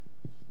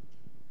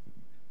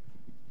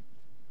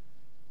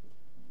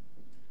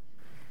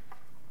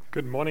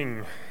Good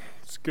morning.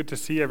 It's good to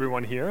see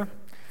everyone here.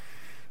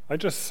 I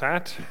just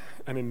sat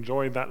and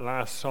enjoyed that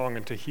last song,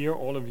 and to hear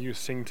all of you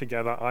sing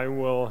together, I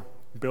will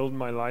build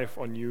my life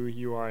on you.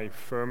 You are a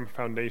firm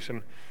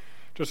foundation.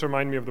 Just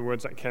remind me of the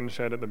words that Ken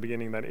shared at the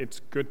beginning, that it's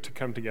good to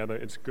come together.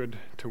 It's good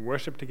to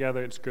worship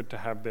together. It's good to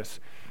have this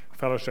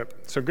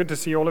fellowship. So good to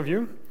see all of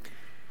you.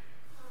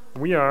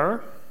 We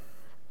are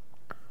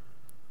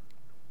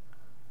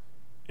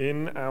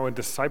in our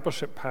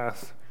Discipleship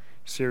Path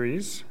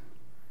series.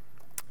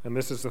 And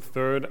this is the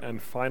third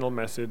and final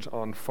message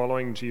on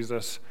following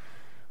Jesus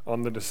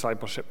on the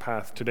discipleship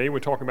path. Today we're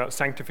talking about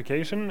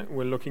sanctification.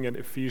 We're looking at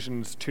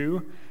Ephesians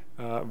 2,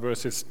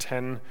 verses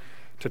 10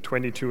 to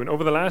 22. And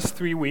over the last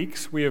 3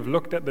 weeks, we have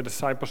looked at the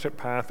discipleship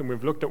path, and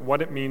we've looked at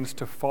what it means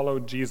to follow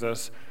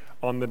Jesus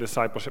on the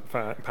discipleship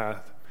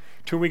path.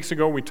 2 weeks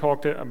ago, we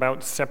talked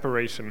about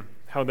separation,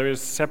 how there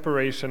is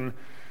separation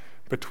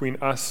between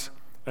us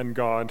and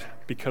God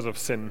because of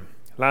sin.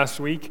 Last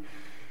week,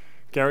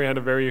 Gary had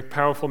a very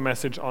powerful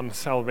message on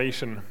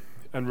salvation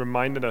and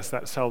reminded us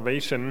that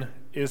salvation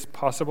is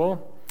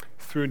possible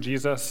through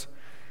Jesus,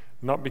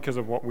 not because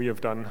of what we have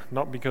done,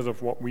 not because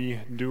of what we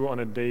do on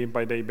a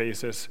day-by-day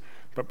basis,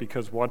 but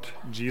because what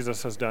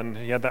Jesus has done.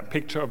 He had that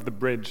picture of the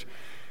bridge.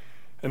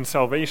 And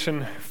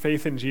salvation,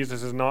 faith in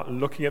Jesus, is not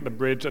looking at the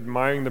bridge,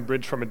 admiring the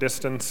bridge from a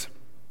distance,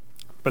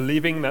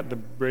 believing that the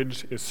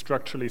bridge is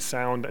structurally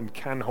sound and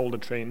can hold a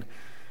train,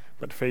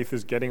 but faith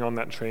is getting on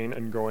that train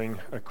and going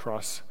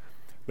across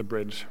the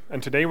bridge.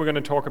 And today we're going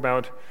to talk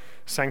about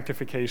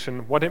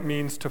sanctification, what it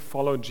means to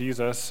follow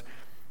Jesus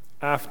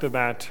after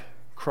that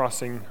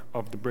crossing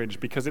of the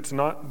bridge, because it's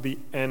not the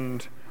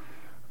end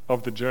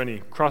of the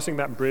journey. Crossing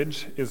that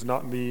bridge is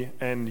not the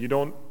end. You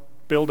don't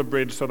build a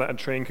bridge so that a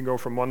train can go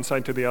from one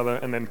side to the other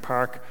and then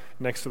park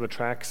next to the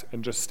tracks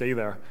and just stay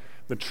there.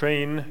 The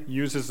train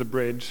uses the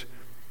bridge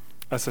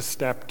as a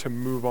step to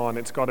move on.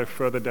 It's got a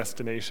further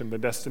destination. The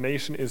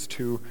destination is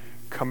to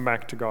come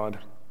back to God.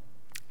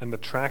 And the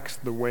tracks,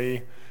 the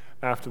way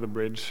after the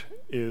bridge,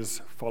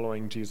 is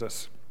following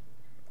Jesus.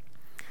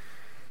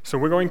 So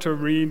we're going to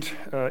read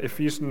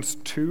Ephesians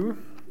 2,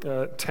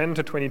 10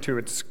 to 22.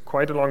 It's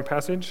quite a long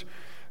passage.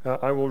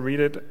 I will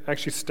read it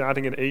actually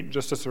starting at 8,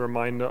 just as a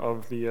reminder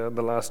of the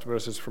last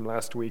verses from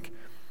last week.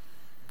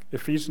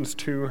 Ephesians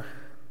 2,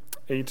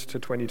 8 to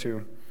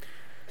 22.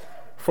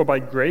 For by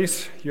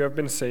grace you have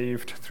been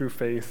saved through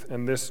faith,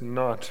 and this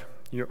not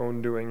your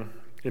own doing.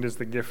 It is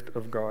the gift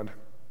of God,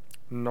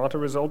 not a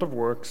result of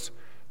works,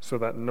 so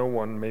that no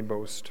one may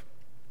boast.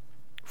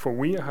 For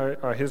we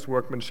are his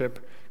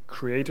workmanship,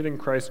 created in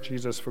Christ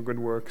Jesus for good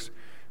works,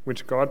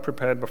 which God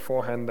prepared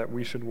beforehand that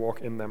we should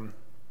walk in them.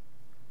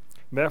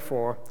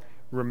 Therefore,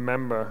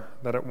 remember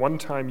that at one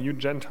time you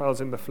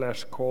Gentiles in the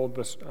flesh called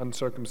the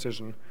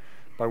uncircumcision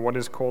by what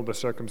is called the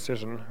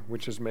circumcision,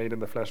 which is made in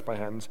the flesh by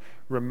hands.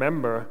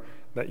 Remember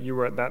that you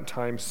were at that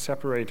time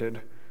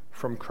separated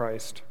from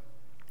Christ,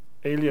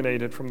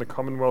 alienated from the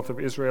commonwealth of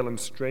Israel and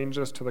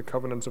strangers to the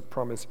covenants of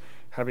promise,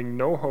 having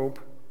no hope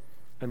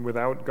and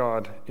without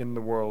God in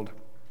the world.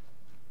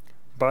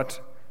 But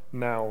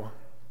now,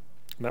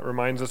 and that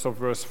reminds us of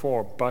verse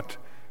 4, but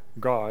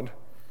God,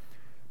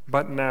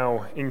 but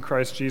now in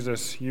Christ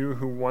Jesus, you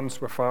who once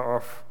were far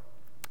off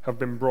have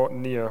been brought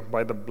near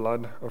by the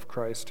blood of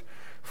Christ.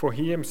 For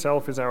he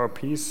himself is our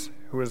peace,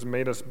 who has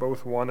made us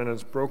both one and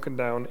has broken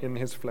down in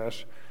his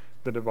flesh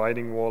the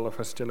dividing wall of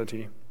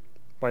hostility,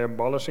 by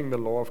abolishing the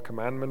law of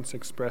commandments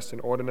expressed in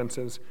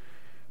ordinances,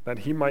 that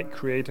he might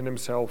create in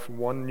himself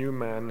one new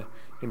man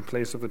in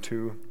place of the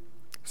two,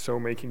 so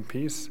making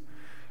peace,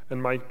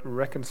 and might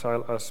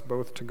reconcile us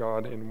both to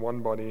God in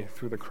one body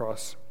through the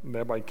cross,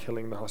 thereby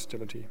killing the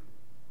hostility.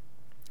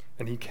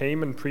 And he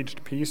came and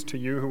preached peace to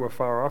you who were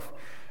far off,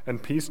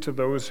 and peace to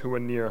those who were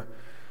near.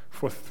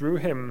 For through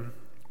him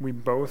we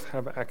both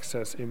have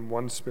access in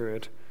one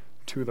Spirit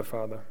to the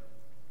Father.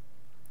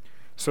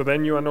 So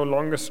then you are no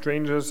longer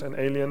strangers and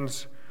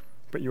aliens,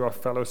 but you are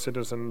fellow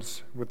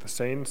citizens with the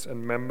saints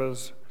and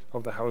members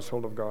of the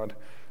household of God,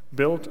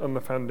 built on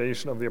the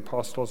foundation of the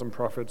apostles and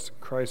prophets,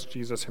 Christ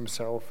Jesus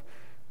himself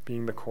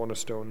being the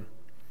cornerstone,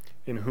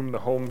 in whom the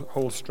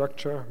whole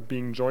structure,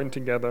 being joined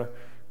together,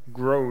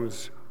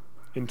 grows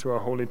into a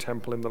holy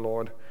temple in the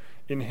Lord.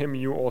 In him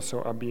you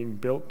also are being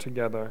built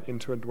together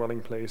into a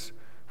dwelling place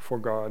for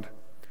God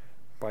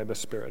by the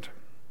Spirit.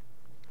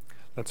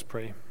 Let's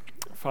pray.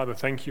 Father,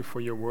 thank you for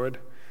your word.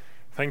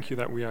 Thank you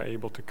that we are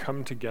able to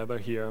come together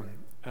here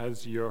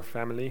as your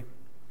family,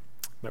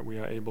 that we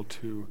are able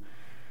to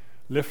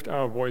lift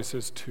our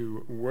voices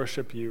to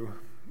worship you.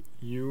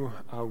 You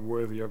are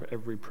worthy of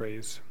every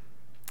praise.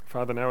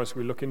 Father, now as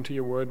we look into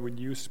your word, would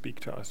you speak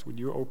to us? Would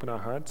you open our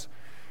hearts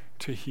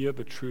to hear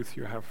the truth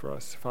you have for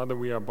us? Father,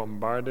 we are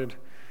bombarded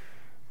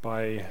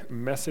by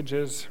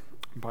messages,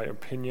 by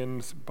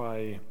opinions,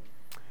 by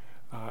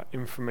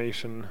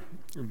information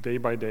day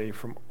by day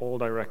from all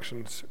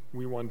directions.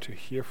 We want to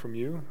hear from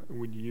you.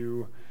 Would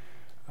you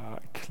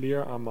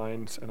clear our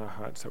minds and our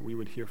hearts that we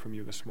would hear from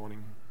you this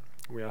morning?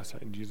 We ask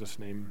that in Jesus'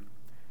 name.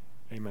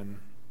 Amen.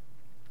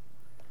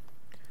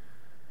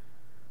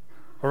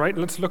 All right,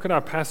 let's look at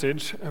our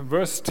passage.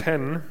 Verse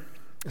 10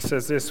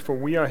 says this, "For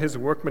we are his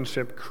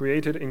workmanship,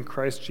 created in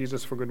Christ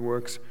Jesus for good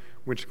works,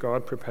 which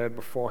God prepared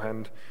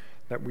beforehand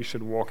that we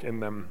should walk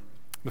in them."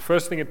 The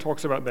first thing it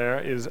talks about there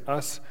is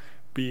us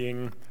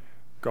being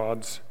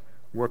God's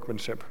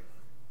workmanship.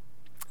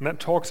 And that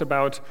talks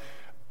about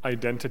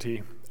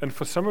identity. And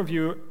for some of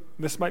you,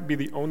 this might be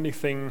the only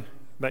thing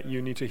that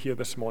you need to hear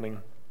this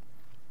morning.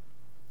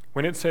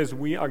 When it says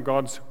we are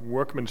God's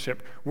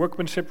workmanship,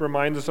 workmanship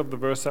reminds us of the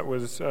verse that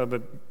was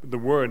the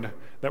word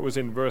that was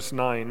in verse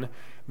 9,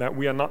 that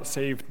we are not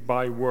saved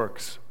by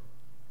works.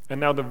 And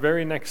now the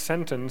very next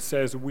sentence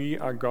says we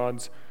are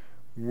God's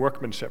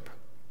workmanship.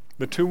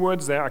 The two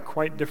words there are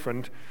quite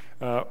different.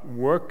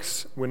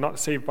 Works, we're not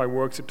saved by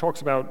works. It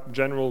talks about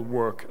general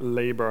work,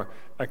 labor,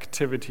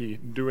 activity,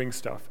 doing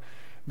stuff.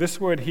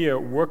 This word here,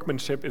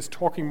 workmanship, is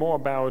talking more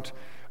about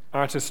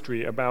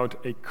artistry,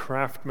 about a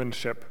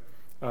craftsmanship.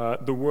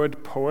 The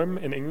word poem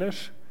in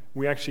English,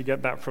 we actually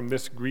get that from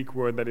this Greek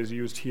word that is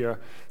used here.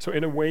 So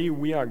in a way,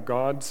 we are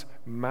God's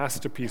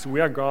masterpiece. We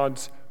are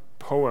God's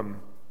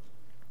poem.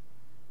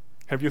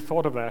 Have you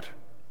thought of that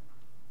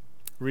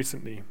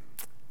recently?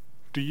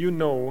 Do you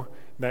know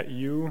that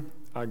you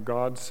are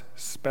God's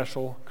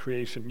special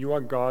creation? You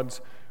are God's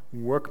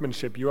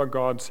workmanship. You are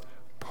God's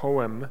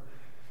poem,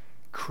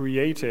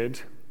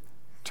 created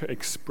to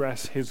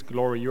express his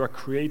glory. You are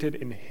created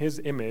in his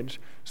image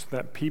so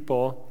that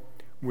people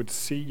would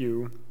see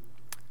you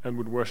and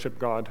would worship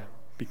God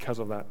because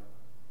of that.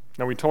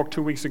 Now, we talked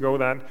 2 weeks ago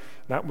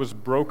that was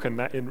broken,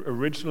 that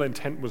original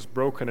intent was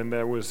broken, and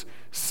there was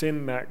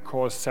sin that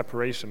caused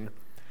separation.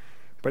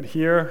 But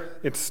here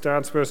it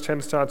starts, verse 10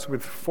 starts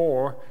with,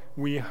 "For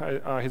we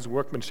are his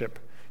workmanship."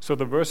 So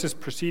the verses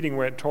preceding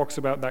where it talks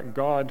about that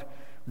God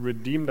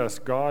redeemed us,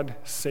 God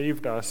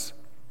saved us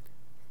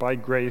by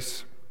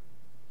grace.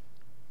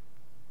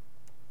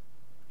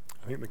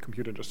 I think the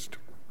computer just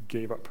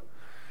gave up.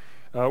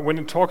 When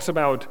it talks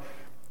about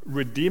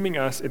redeeming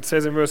us, it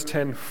says in verse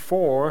 10,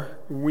 "For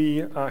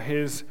we are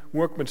his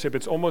workmanship."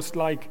 It's almost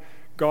like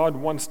God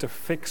wants to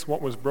fix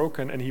what was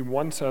broken, and he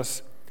wants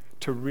us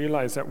to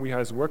realize that we are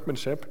his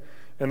workmanship.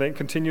 And then it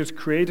continues,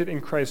 "Created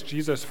in Christ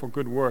Jesus for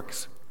good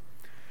works."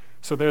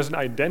 So there's an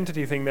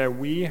identity thing there.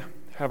 We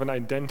have an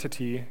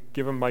identity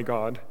given by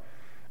God,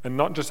 and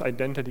not just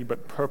identity,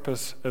 but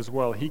purpose as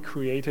well. He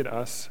created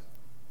us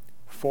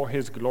for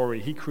his glory.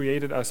 He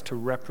created us to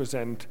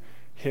represent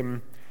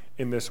him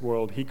in this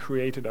world. He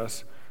created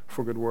us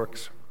for good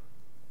works.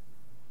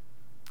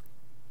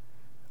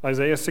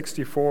 Isaiah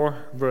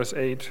 64, verse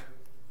 8,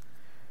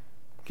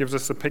 gives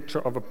us the picture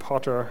of a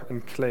potter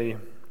and clay.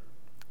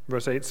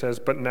 Verse 8 says,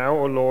 "But now,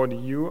 O Lord,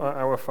 you are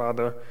our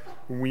Father,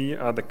 we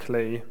are the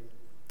clay,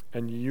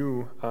 and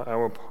you are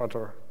our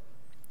potter.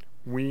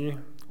 We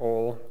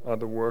all are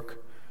the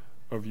work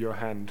of your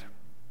hand."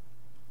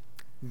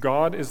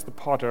 God is the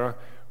potter,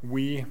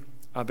 we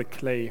are the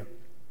clay.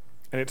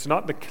 And it's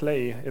not the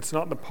clay, it's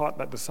not the pot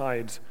that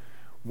decides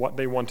what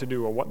they want to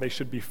do or what they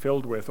should be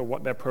filled with or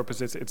what their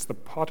purpose is. It's the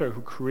potter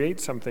who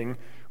creates something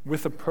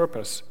with a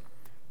purpose.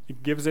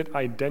 It gives it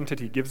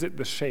identity, gives it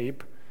the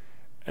shape,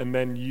 and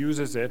then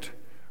uses it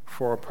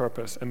for a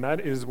purpose. And that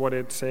is what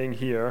it's saying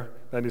here.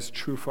 That is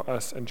true for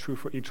us and true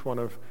for each one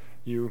of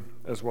you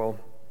as well.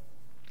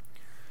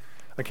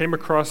 I came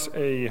across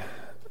an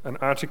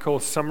article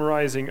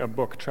summarizing a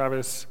book.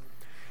 Travis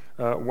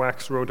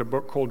Wax wrote a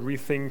book called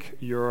Rethink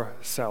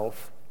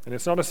Yourself. And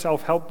it's not a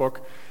self-help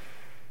book.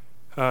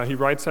 He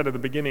writes that at the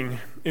beginning.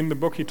 In the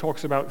book, he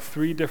talks about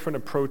 3 different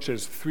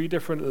approaches, 3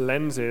 different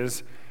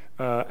lenses,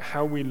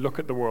 how we look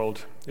at the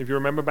world. If you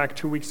remember back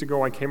 2 weeks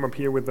ago, I came up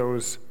here with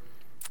those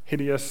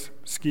hideous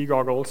ski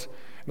goggles,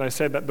 and I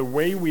said that the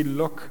way we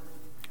look,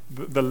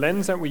 the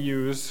lens that we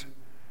use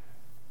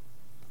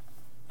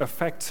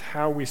affects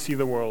how we see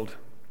the world.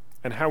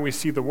 And how we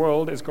see the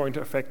world is going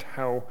to affect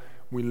how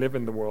we live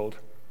in the world.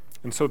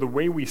 And so the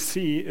way we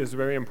see is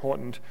very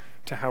important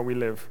to how we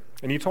live.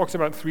 And he talks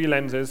about 3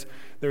 lenses.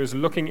 There is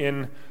looking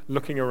in,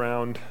 looking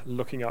around,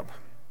 looking up.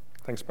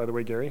 Thanks, by the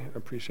way, Gary. I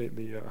appreciate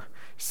the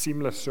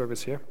seamless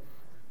service here.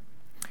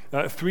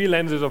 3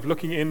 lenses of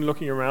looking in,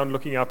 looking around,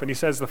 looking up. And he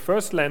says the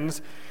first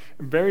lens,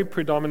 very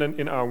predominant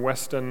in our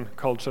Western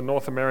culture,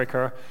 North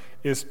America,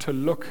 is to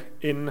look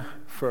in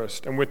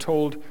first. And we're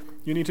told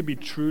you need to be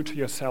true to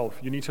yourself.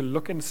 You need to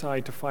look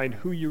inside to find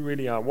who you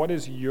really are. What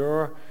is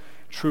your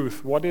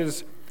truth? What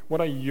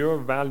are your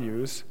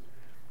values?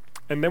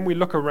 And then we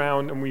look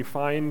around and we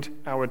find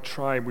our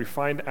tribe, we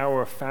find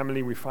our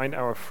family, we find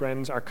our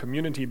friends, our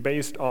community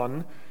based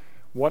on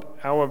what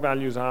our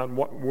values are and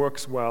what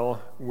works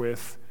well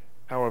with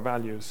our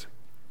values.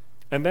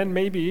 And then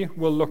maybe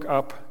we'll look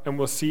up and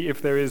we'll see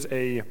if there is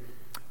a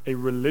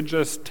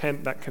religious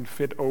tent that can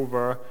fit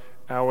over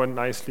our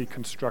nicely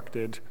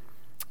constructed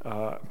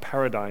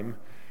paradigm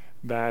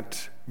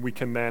that we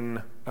can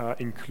then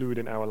include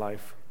in our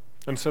life.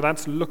 And so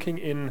that's looking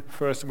in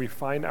first. We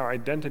find our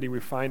identity, we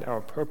find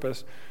our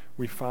purpose,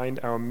 we find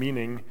our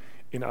meaning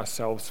in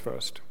ourselves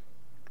first.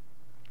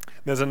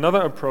 There's another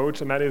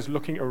approach, and that is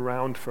looking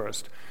around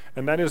first.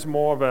 And that is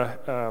more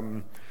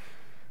of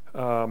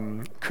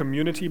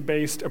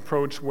community-based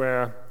approach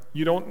where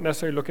you don't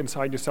necessarily look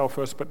inside yourself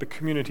first, but the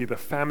community, the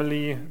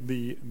family,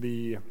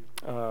 the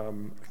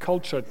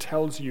culture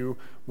tells you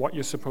what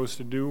you're supposed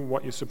to do,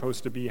 what you're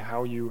supposed to be,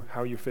 how you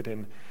fit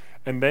in.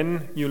 And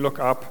then you look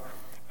up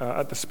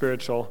at the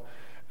spiritual,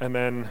 and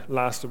then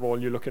last of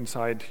all, you look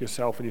inside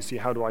yourself and you see,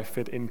 how do I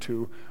fit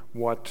into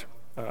what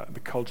the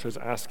culture is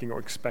asking or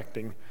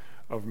expecting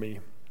of me?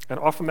 And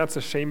often that's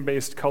a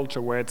shame-based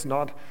culture where it's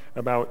not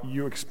about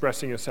you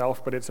expressing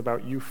yourself, but it's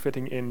about you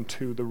fitting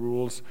into the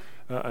rules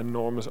and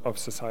norms of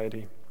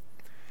society.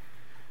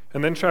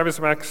 And then Travis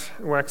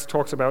Wax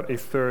talks about a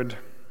third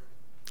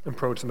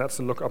approach, and that's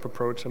the look-up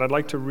approach. And I'd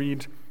like to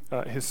read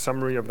his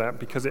summary of that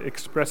because it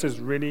expresses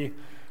really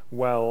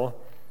well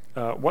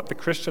what the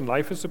Christian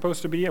life is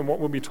supposed to be and what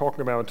we'll be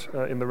talking about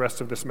in the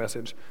rest of this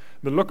message.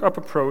 The look-up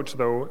approach,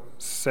 though,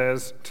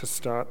 says to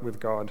start with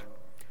God.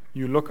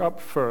 You look up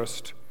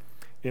first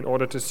in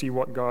order to see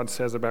what God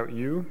says about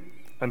you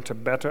and to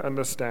better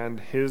understand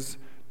His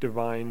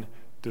divine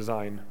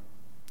design,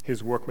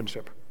 His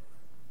workmanship.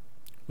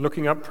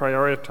 Looking up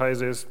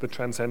prioritizes the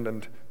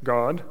transcendent.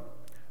 God,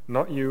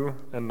 not you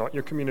and not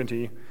your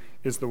community,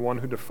 is the one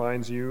who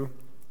defines you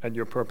and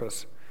your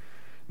purpose.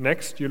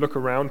 Next, you look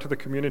around to the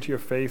community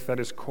of faith that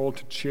is called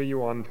to cheer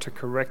you on, to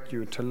correct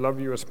you, to love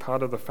you as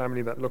part of the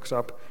family that looks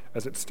up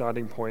as its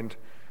starting point,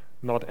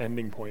 not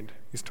ending point.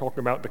 He's talking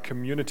about the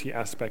community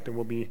aspect, and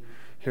we'll be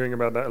hearing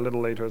about that a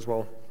little later as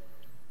well.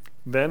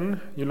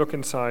 Then you look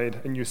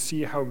inside and you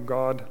see how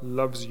God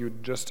loves you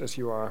just as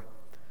you are,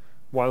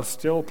 while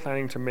still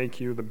planning to make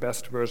you the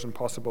best version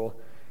possible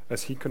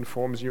as He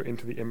conforms you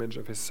into the image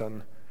of His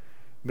Son.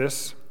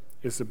 This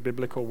is the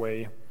biblical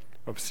way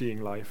of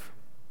seeing life.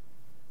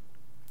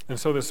 And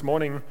so this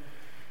morning,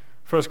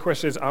 first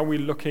question is, are we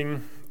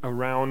looking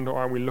around or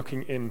are we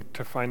looking in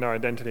to find our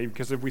identity?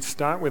 Because if we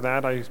start with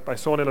that, I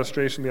saw an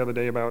illustration the other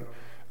day about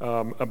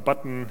a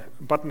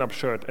button-up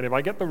shirt. And if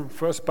I get the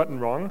first button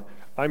wrong,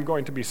 I'm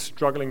going to be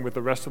struggling with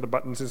the rest of the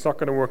buttons. It's not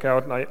going to work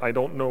out, and I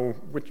don't know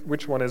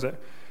which one is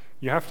it.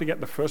 You have to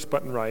get the first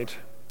button right,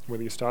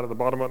 whether you start at the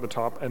bottom or at the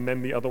top, and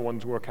then the other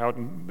ones work out.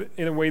 And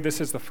in a way, this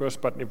is the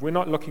first button. If we're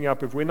not looking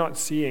up, if we're not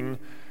seeing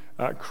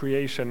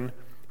creation,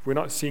 if we're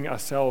not seeing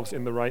ourselves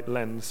in the right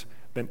lens,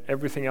 then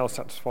everything else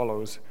that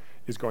follows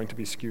is going to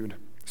be skewed.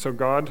 So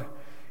God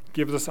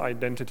gives us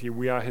identity.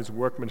 We are His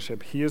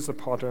workmanship. He is the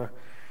potter.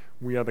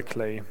 We are the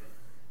clay.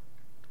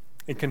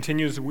 It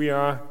continues, we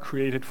are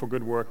created for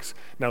good works.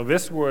 Now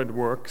this word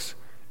works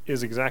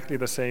is exactly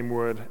the same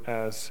word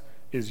as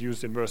is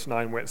used in verse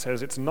 9, where it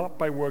says it's not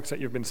by works that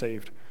you've been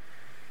saved.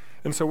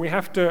 And so we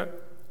have to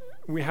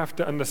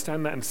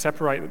understand that and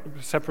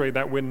separate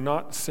that. We're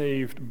not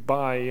saved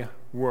by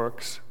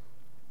works,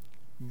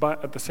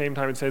 but at the same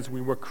time it says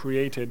we were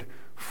created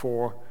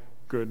for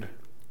good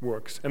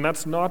works. And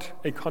that's not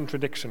a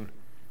contradiction.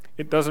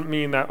 It doesn't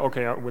mean that,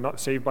 okay, we're not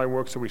saved by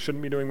works, so we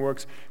shouldn't be doing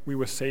works. We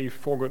were saved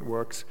for good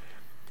works.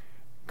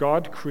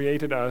 God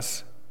created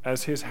us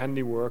as His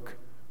handiwork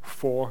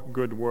for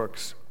good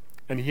works.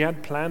 And He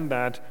had planned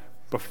that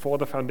before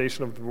the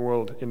foundation of the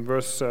world. In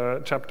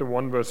chapter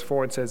 1, verse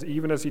 4, it says,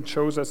 even as He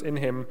chose us in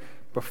Him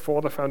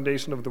before the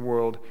foundation of the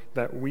world,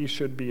 that we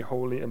should be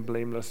holy and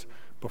blameless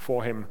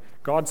before Him.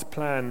 God's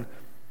plan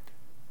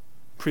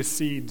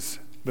precedes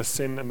the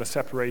sin and the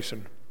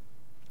separation.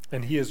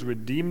 And He has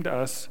redeemed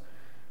us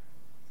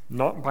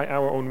not by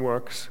our own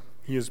works.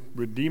 He has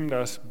redeemed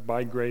us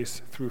by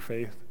grace through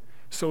faith,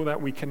 so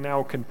that we can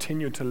now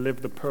continue to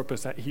live the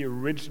purpose that He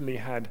originally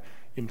had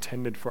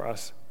intended for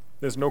us.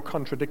 There's no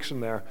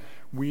contradiction there.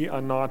 We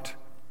are not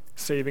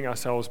saving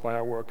ourselves by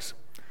our works.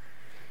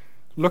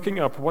 Looking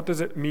up, what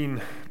does it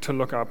mean to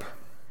look up?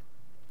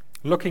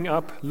 Looking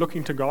up,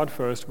 looking to God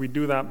first, we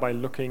do that by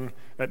looking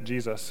at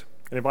Jesus.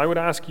 And if I would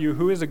ask you,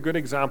 who is a good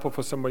example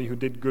for somebody who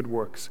did good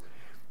works?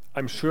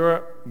 I'm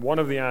sure one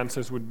of the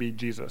answers would be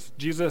Jesus.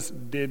 Jesus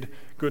did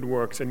good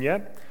works, and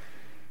yet,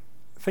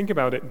 think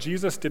about it,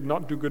 Jesus did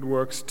not do good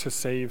works to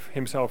save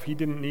Himself. He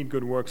didn't need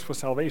good works for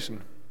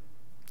salvation.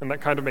 And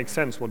that kind of makes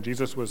sense. Well,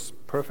 Jesus was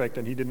perfect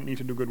and He didn't need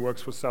to do good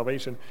works for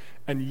salvation,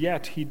 and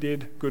yet He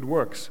did good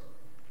works.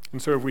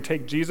 And so if we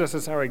take Jesus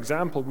as our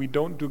example, we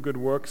don't do good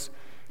works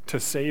to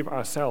save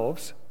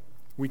ourselves.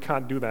 We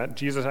can't do that.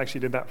 Jesus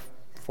actually did that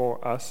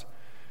for us.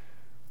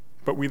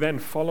 But we then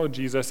follow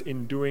Jesus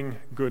in doing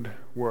good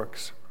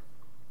works.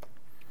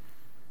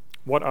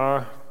 What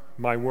are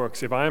my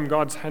works? If I am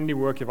God's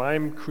handiwork, if I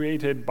am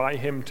created by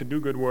Him to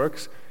do good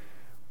works,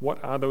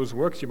 what are those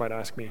works, you might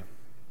ask me?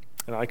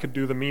 And I could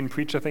do the mean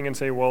preacher thing and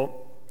say,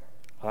 well,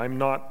 I'm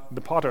not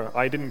the potter.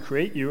 I didn't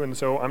create you, and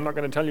so I'm not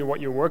going to tell you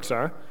what your works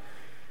are.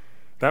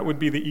 That would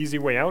be the easy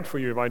way out for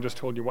you if I just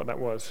told you what that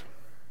was.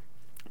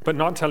 But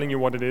not telling you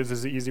what it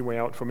is the easy way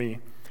out for me.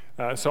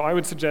 So I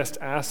would suggest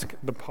ask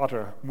the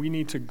potter. We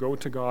need to go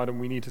to God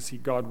and we need to see,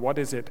 God, what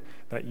is it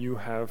that you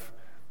have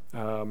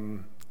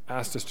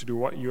asked us to do,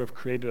 what you have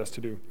created us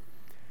to do?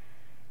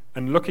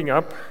 And looking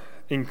up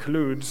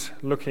includes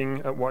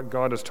looking at what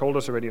God has told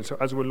us already. And so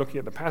as we're looking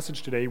at the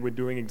passage today, we're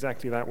doing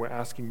exactly that. We're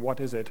asking,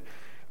 what is it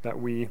that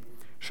we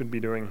should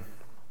be doing?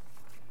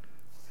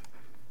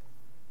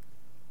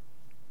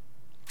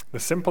 The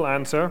simple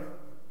answer,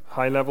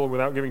 high level,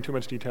 without giving too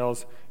much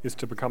details, is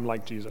to become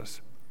like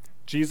Jesus.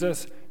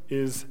 Jesus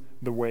is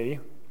the way,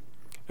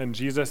 and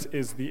Jesus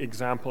is the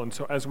example. And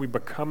so as we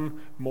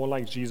become more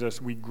like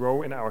Jesus, we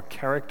grow in our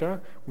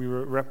character, we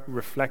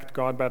reflect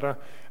God better,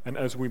 and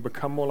as we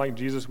become more like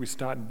Jesus, we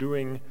start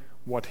doing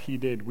what he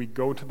did. We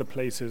go to the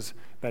places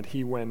that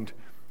he went.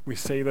 We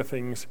say the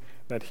things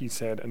that he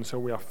said, and so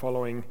we are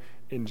following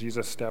in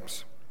Jesus'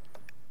 steps.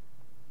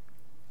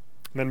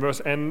 And then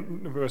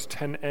verse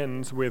 10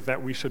 ends with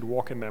that we should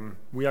walk in them.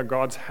 We are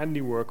God's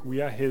handiwork.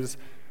 We are his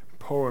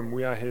poem.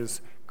 We are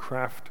his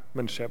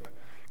craftsmanship,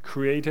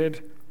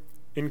 created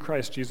in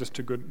Christ Jesus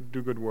to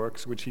do good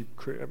works, which he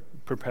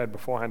prepared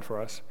beforehand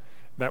for us,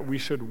 that we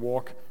should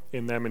walk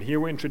in them. And here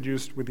we're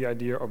introduced with the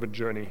idea of a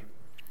journey.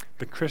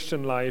 The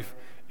Christian life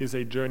is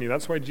a journey.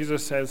 That's why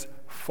Jesus says,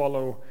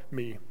 follow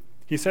me.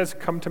 He says,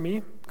 come to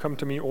me,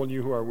 all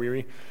you who are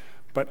weary.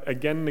 But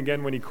again and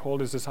again, when he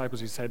called his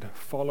disciples, he said,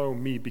 follow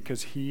me,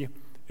 because he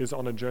is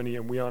on a journey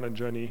and we are on a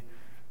journey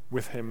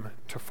with him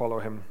to follow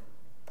him.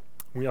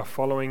 We are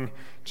following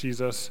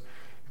Jesus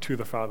to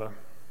the Father.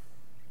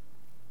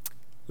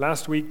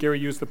 Last week, Gary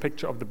used the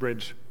picture of the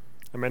bridge.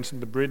 I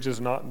mentioned the bridge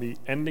is not the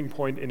ending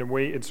point. In a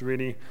way, it's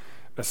really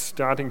a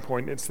starting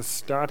point. It's the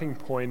starting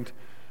point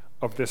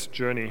of this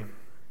journey.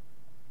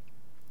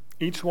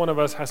 Each one of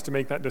us has to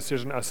make that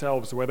decision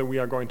ourselves, whether we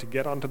are going to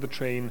get onto the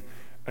train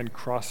and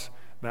cross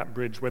that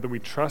bridge, whether we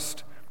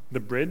trust the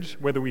bridge,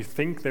 whether we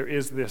think there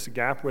is this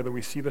gap, whether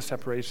we see the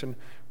separation,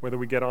 whether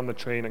we get on the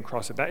train and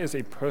cross it. That is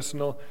a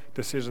personal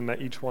decision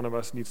that each one of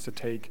us needs to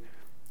take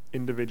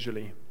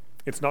individually.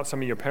 It's not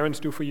something your parents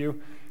do for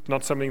you. It's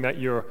not something that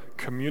your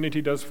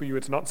community does for you.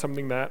 It's not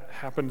something that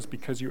happens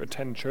because you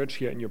attend church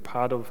here and you're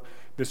part of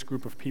this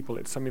group of people.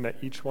 It's something that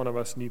each one of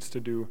us needs to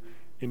do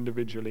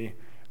individually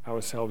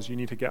ourselves. You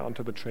need to get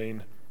onto the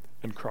train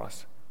and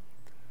cross.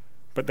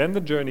 But then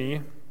the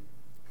journey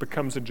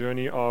becomes a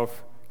journey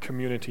of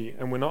community,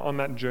 and we're not on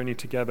that journey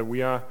together.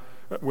 We're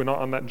not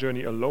on that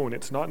journey alone.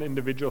 It's not an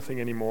individual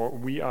thing anymore.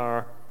 We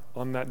are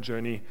on that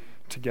journey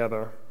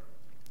together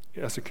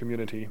as a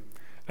community.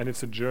 And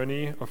it's a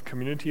journey of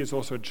community. It's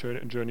also a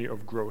journey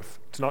of growth.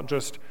 It's not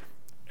just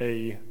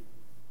a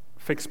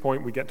fixed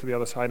point, we get to the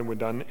other side and we're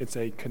done. It's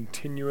a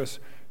continuous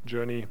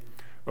journey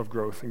of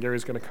growth. And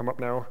Gary's going to come up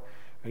now,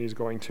 and he's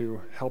going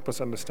to help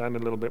us understand a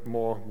little bit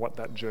more what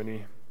that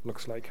journey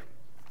looks like.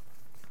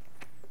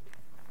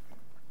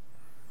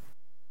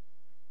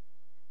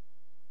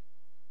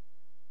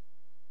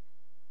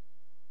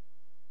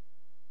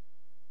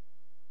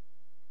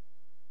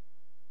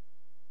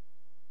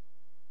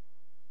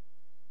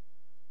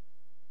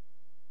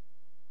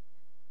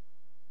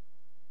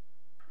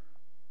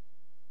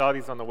 Saw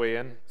these on the way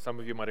in. Some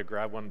of you might have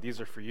grabbed one. These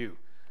are for you.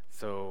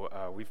 So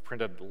we've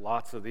printed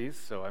lots of these,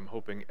 so I'm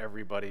hoping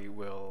everybody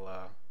will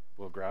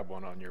grab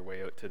one on your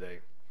way out today.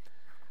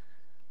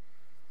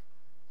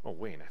 Oh,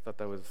 Wayne, I thought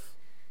that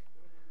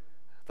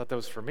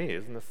was for me.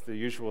 Isn't this the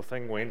usual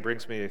thing? Wayne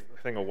brings me a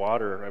thing of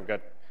water. I've got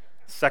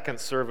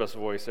second service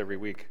voice every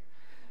week.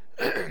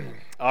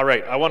 All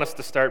right, I want us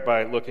to start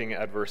by looking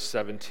at verse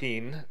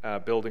 17,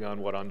 building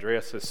on what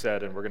Andreas has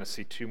said, and we're going to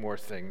see two more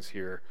things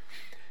here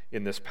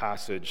in this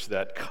passage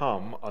that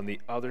come on the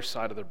other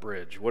side of the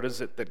bridge. What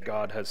is it that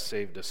God has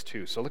saved us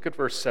to? So look at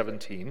verse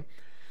 17.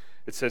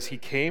 It says, "He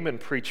came and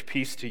preached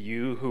peace to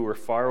you who were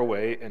far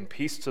away, and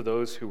peace to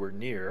those who were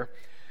near.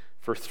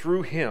 For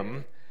through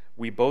him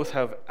we both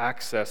have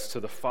access to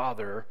the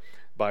Father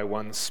by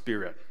one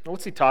Spirit." Now,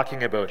 what's he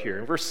talking about here?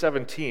 In verse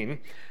 17,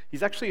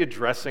 he's actually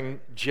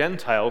addressing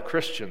Gentile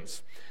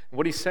Christians.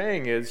 What he's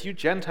saying is, you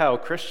Gentile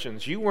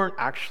Christians, you weren't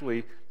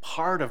actually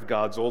part of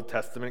God's Old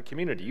Testament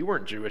community. You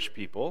weren't Jewish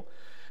people.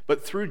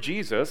 But through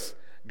Jesus,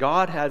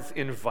 God has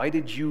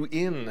invited you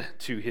in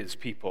to his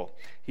people.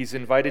 He's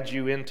invited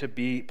you in to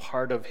be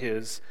part of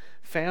his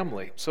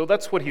family. So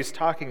that's what he's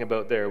talking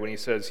about there when he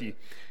says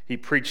he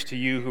preached to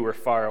you who were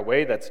far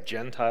away. That's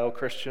Gentile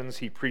Christians.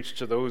 He preached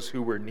to those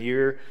who were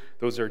near.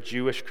 Those are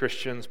Jewish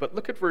Christians. But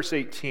look at verse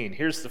 18.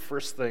 Here's the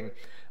first thing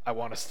I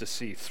want us to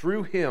see.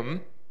 Through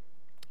him,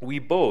 we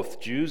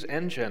both, Jews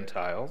and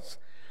Gentiles,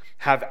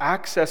 have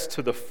access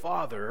to the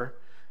Father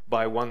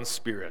by one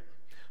Spirit.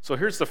 So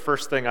here's the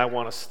first thing I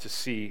want us to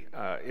see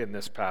in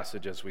this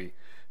passage as we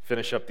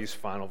finish up these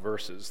final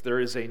verses. There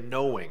is a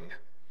knowing.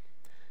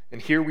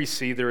 And here we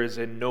see there is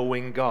a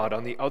knowing God.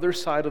 On the other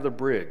side of the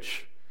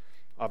bridge,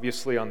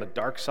 obviously on the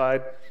dark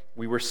side,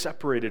 we were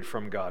separated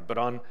from God. But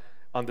on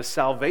the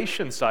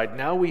salvation side,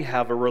 now we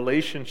have a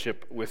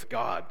relationship with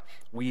God.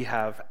 We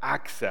have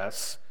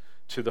access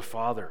to the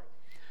Father.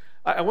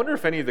 I wonder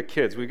if any of the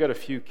kids, we've got a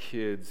few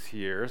kids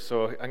here,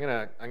 so I'm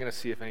gonna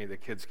see if any of the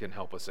kids can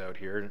help us out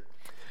here.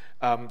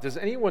 Does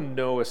anyone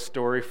know a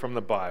story from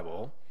the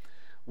Bible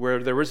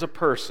where there was a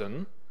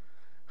person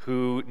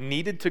who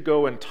needed to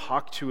go and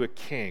talk to a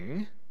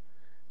king,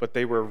 but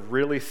they were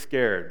really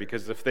scared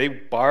because if they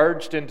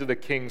barged into the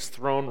king's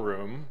throne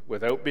room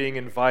without being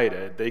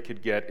invited, they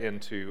could get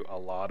into a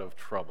lot of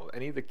trouble?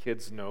 Any of the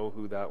kids know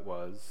who that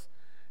was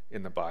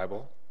in the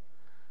Bible?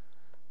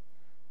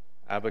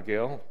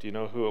 Abigail, do you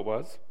know who it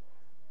was?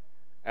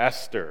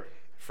 Esther.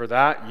 For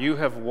that, you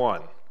have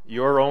won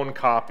your own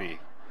copy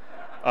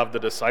of the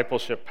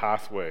discipleship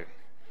pathway.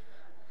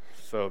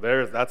 So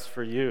that's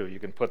for you. You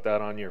can put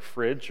that on your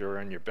fridge or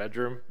in your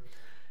bedroom.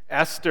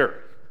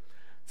 Esther.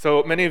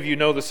 So many of you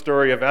know the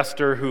story of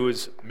Esther, who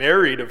is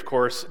married, of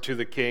course, to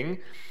the king.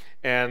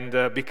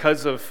 And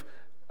because of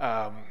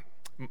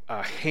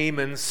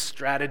Haman's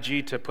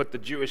strategy to put the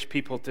Jewish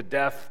people to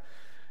death,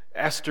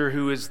 Esther,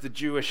 who is the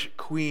Jewish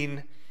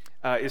queen,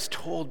 is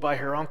told by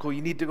her uncle,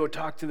 you need to go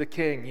talk to the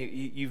king.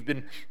 You've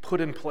been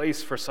put in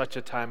place for such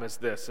a time as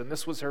this. And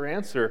this was her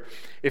answer.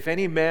 If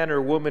any man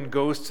or woman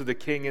goes to the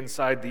king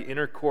inside the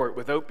inner court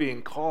without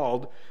being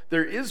called,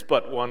 there is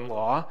but one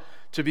law,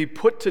 to be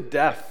put to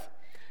death,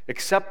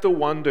 except the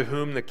one to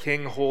whom the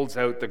king holds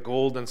out the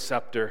golden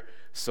scepter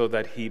so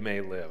that he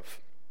may live.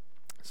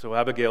 So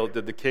Abigail,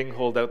 did the king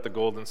hold out the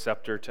golden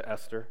scepter to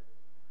Esther?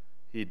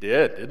 He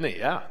did, didn't he?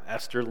 Yeah,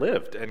 Esther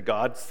lived, and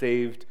God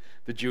saved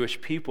the Jewish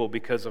people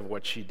because of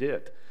what she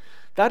did.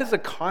 That is a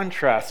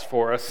contrast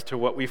for us to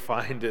what we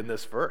find in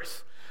this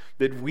verse,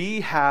 that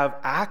we have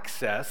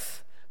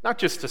access, not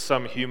just to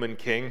some human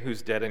king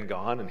who's dead and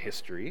gone in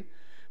history,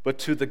 but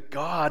to the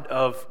God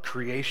of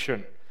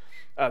creation,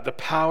 the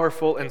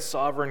powerful and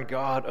sovereign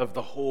God of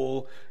the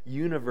whole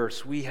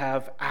universe. We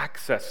have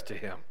access to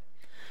him.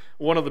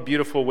 One of the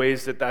beautiful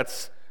ways that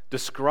that's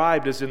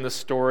described is in the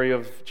story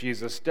of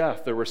Jesus'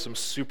 death. There were some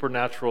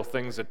supernatural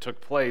things that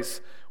took place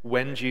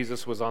when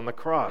Jesus was on the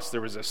cross. There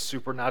was a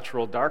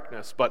supernatural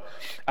darkness. But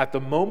at the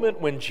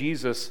moment when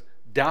Jesus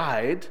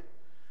died,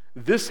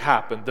 this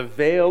happened. The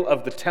veil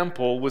of the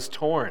temple was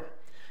torn.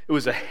 It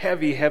was a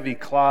heavy, heavy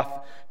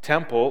cloth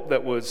temple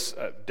that was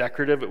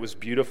decorative. It was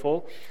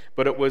beautiful.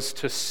 But it was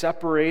to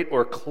separate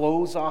or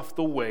close off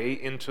the way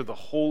into the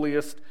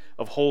holiest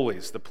of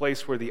holies, the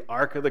place where the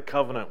Ark of the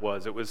Covenant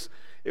was.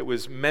 It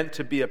was meant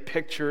to be a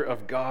picture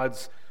of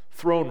God's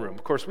throne room.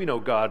 Of course, we know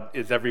God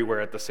is everywhere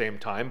at the same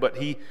time, but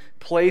he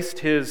placed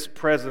his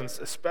presence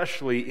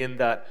especially in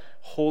that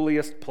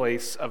holiest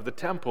place of the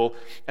temple,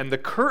 and the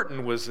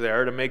curtain was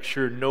there to make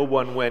sure no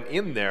one went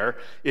in there.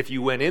 If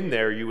you went in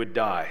there, you would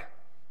die.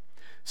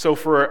 So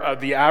for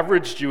the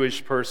average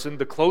Jewish person,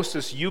 the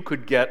closest you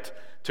could get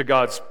to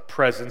God's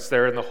presence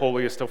there in the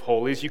holiest of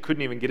holies, you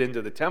couldn't even get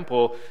into the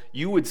temple.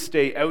 You would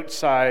stay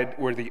outside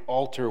where the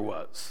altar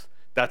was.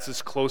 That's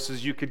as close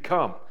as you could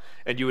come.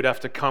 And you would have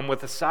to come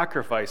with a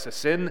sacrifice, a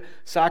sin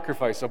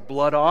sacrifice, a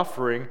blood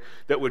offering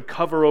that would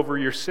cover over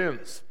your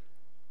sins.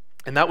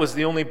 And that was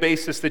the only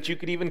basis that you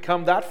could even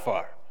come that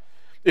far.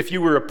 If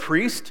you were a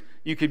priest,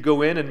 you could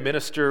go in and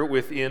minister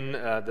within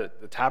the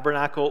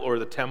tabernacle or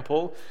the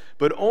temple,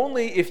 but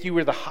only if you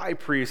were the high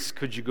priest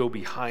could you go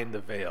behind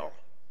the veil,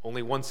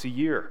 only once a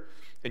year,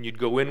 and you'd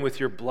go in with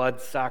your blood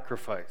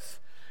sacrifice.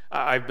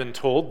 I've been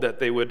told that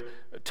they would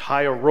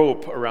tie a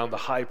rope around the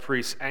high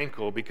priest's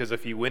ankle because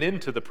if he went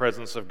into the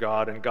presence of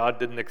God and God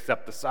didn't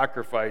accept the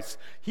sacrifice,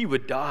 he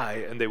would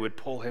die and they would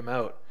pull him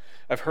out.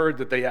 I've heard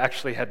that they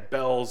actually had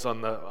bells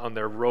on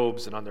their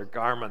robes and on their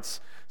garments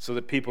so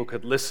that people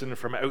could listen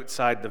from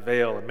outside the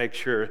veil and make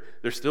sure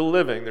they're still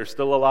living, they're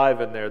still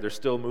alive in there, they're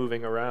still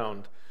moving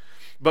around.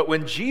 But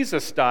when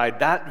Jesus died,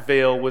 that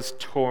veil was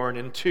torn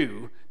in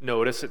two.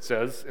 Notice it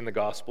says in the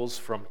Gospels,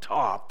 from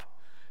top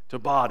to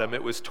bottom.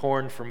 It was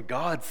torn from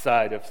God's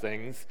side of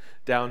things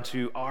down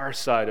to our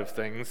side of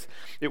things.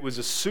 It was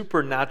a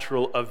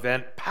supernatural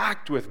event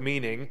packed with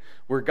meaning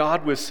where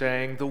God was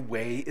saying, the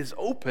way is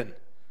open.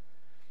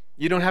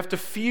 You don't have to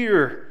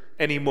fear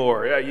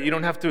anymore. You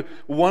don't have to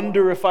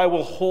wonder if I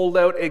will hold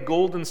out a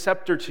golden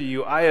scepter to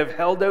you. I have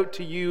held out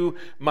to you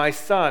my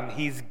son.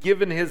 He's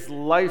given his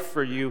life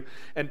for you.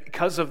 And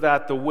because of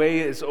that, the way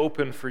is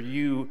open for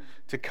you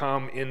to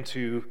come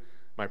into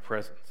my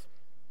presence.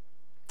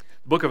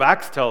 The book of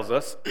Acts tells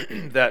us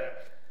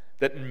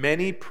that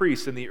many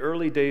priests, in the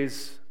early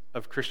days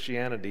of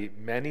Christianity,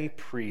 many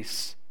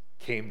priests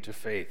came to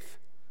faith.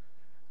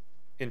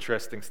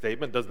 Interesting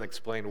statement, doesn't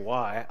explain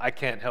why. I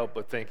can't help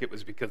but think it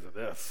was because of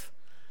this.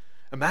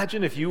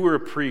 Imagine if you were a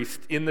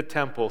priest in the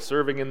temple,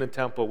 serving in the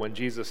temple when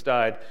Jesus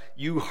died,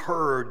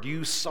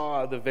 you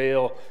saw the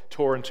veil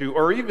torn in two,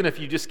 or even if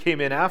you just came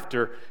in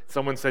after,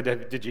 someone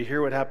said, did you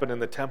hear what happened in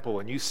the temple?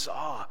 And you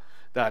saw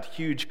that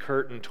huge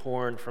curtain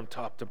torn from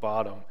top to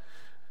bottom.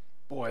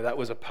 Boy, that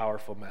was a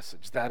powerful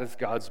message. That is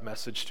God's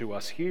message to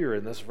us here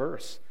in this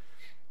verse.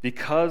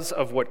 Because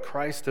of what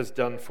Christ has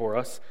done for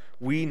us,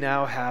 we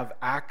now have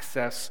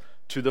access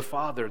to the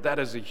Father. That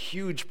is a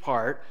huge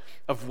part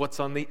of what's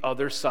on the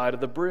other side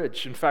of the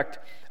bridge. In fact,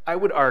 I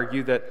would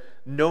argue that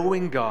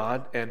knowing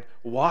God and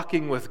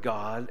walking with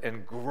God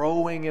and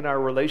growing in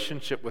our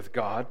relationship with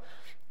God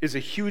is a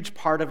huge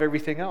part of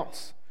everything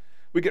else.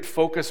 We get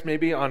focused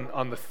maybe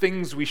on the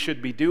things we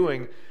should be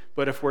doing,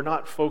 but if we're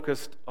not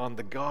focused on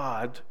the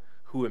God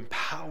who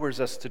empowers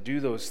us to do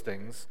those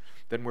things,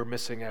 then we're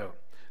missing out.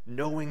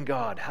 Knowing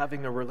God,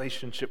 having a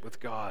relationship with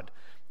God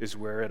is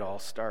where it all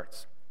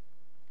starts.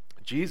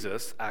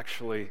 Jesus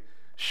actually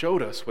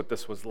showed us what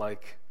this was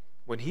like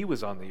when he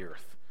was on the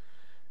earth.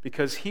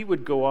 because he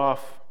would go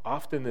off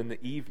often in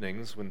the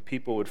evenings when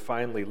people would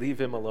finally leave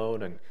him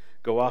alone and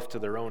go off to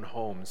their own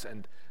homes.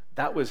 And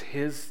that was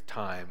his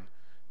time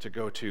to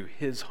go to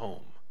his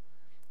home,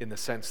 in the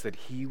sense that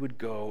he would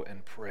go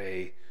and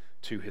pray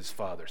to his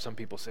Father. Some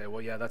people say,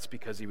 well, yeah, that's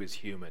because he was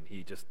human.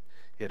 He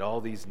had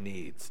all these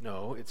needs.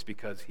 No, it's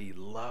because he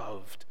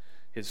loved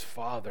his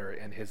Father,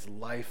 and his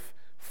life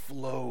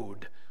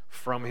flowed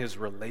from his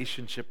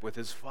relationship with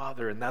his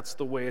Father, and that's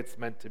the way it's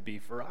meant to be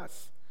for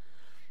us.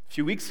 A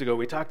few weeks ago,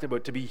 we talked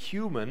about to be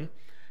human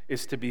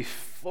is to be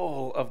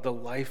full of the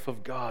life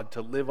of God,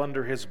 to live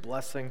under his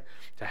blessing,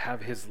 to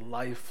have his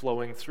life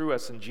flowing through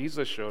us. And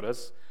Jesus showed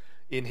us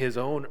in his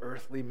own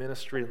earthly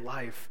ministry and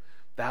life,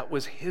 that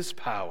was his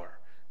power,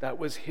 that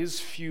was his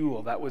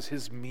fuel, that was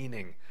his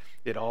meaning.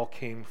 It all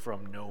came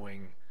from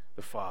knowing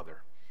the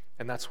Father.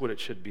 And that's what it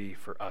should be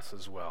for us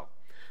as well.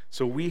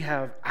 So we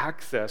have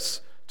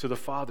access to the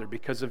Father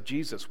because of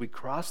Jesus. We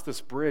cross this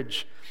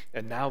bridge,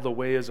 and now the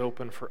way is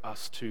open for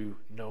us to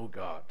know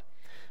God.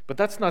 But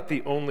that's not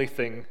the only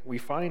thing we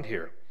find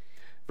here.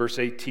 Verse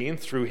 18,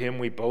 through him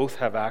we both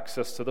have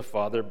access to the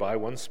Father by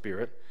one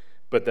Spirit.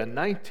 But then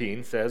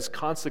 19 says,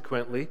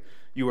 consequently,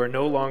 you are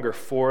no longer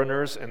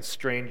foreigners and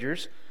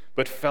strangers,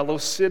 but fellow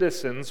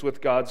citizens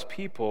with God's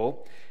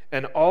people,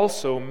 and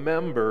also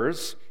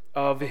members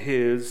of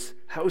his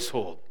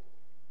household.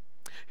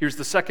 Here's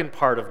the second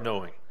part of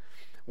knowing.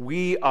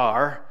 We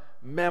are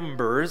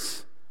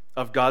members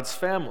of God's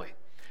family.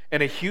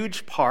 And a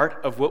huge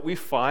part of what we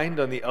find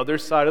on the other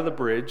side of the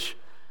bridge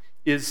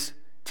is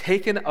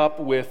taken up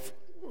with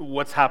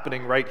what's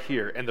happening right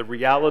here, and the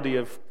reality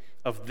of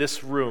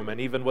this room, and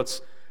even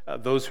what's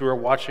those who are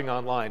watching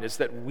online, is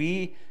that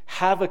we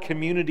have a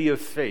community of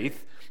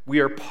faith. We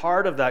are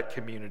part of that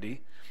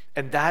community,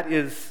 and that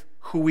is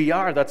who we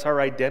are. That's our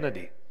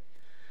identity.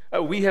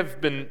 We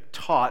have been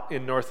taught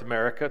in North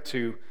America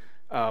to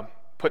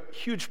put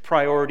huge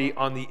priority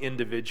on the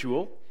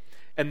individual,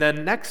 and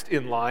then next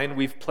in line,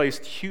 we've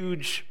placed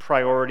huge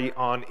priority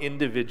on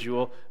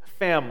individual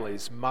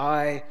families.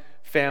 My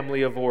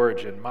family of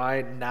origin,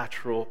 my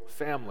natural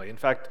family. In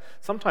fact,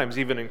 sometimes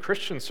even in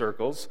Christian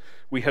circles,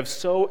 we have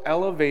so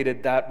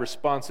elevated that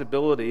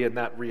responsibility and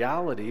that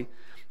reality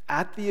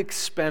at the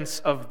expense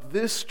of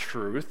this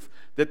truth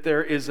that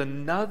there is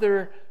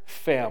another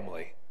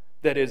family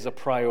that is a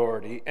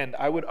priority, and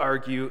I would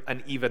argue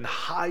an even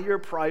higher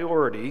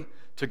priority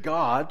to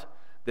God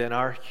than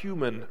our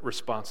human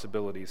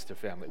responsibilities to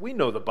family. We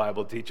know the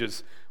Bible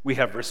teaches we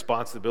have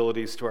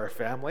responsibilities to our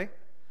family.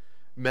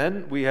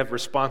 Men, we have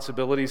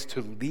responsibilities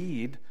to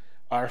lead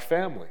our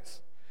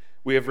families.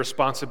 We have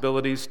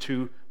responsibilities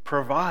to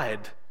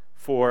provide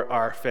for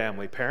our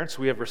family. Parents,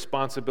 we have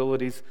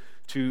responsibilities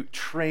to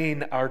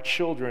train our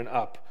children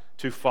up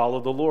to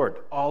follow the Lord.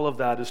 All of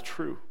that is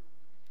true.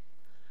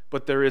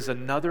 But there is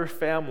another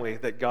family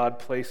that God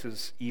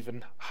places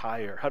even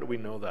higher. How do we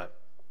know that?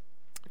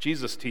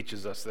 Jesus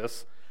teaches us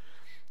this.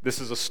 This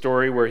is a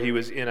story where he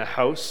was in a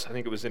house, I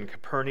think it was in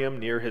Capernaum,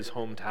 near his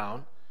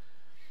hometown.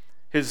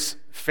 His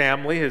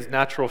family, his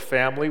natural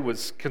family,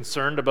 was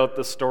concerned about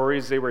the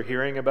stories they were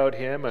hearing about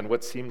him and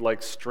what seemed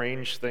like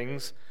strange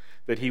things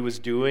that he was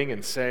doing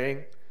and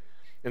saying.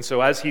 And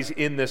so as he's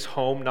in this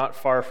home, not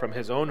far from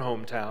his own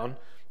hometown,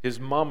 his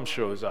mom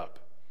shows up.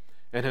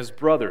 And his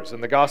brothers,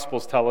 and the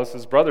Gospels tell us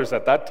his brothers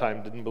at that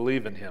time didn't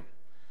believe in him.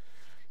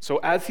 So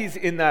as he's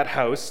in that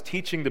house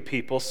teaching the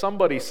people,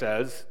 somebody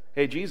says,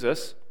 "Hey,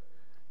 Jesus,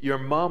 your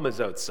mom is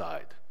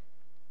outside."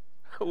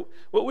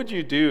 What would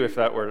you do if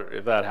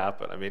that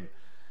happened? I mean,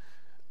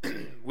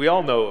 we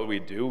all know what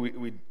we'd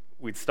do.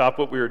 We'd stop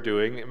what we were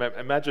doing.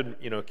 Imagine,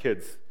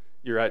 kids,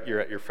 you're at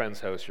your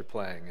friend's house, you're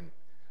playing, and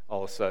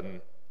all of a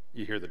sudden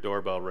you hear the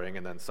doorbell ring,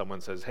 and then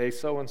someone says, "Hey,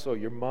 so-and-so,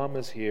 your mom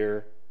is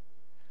here."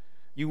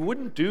 You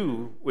wouldn't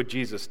do what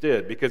Jesus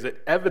did, because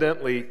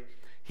evidently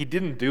he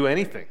didn't do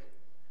anything.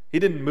 He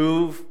didn't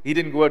move. He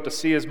didn't go out to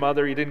see his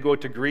mother. He didn't go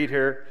out to greet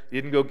her. He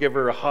didn't go give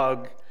her a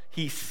hug.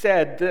 He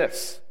said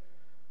this,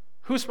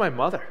 "Who's my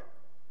mother?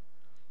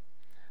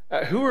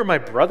 Who are my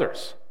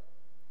brothers?"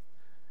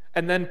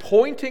 And then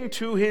pointing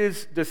to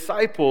his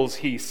disciples,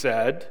 he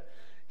said,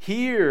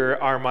 "Here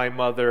are my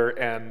mother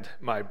and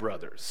my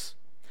brothers.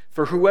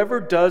 For whoever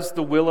does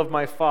the will of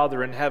my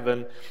Father in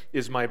heaven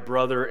is my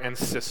brother and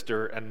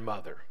sister and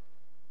mother."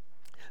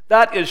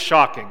 That is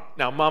shocking.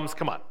 Now, moms,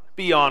 come on,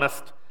 be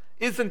honest.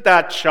 Isn't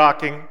that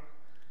shocking?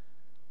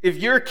 If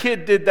your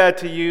kid did that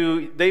to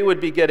you, they would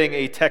be getting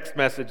a text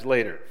message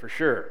later, for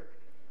sure,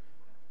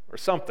 or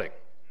something.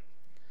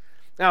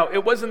 Now,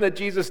 it wasn't that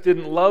Jesus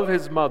didn't love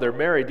his mother,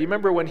 Mary. Do you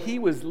remember when he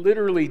was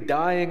literally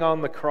dying on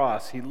the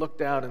cross, he looked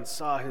down and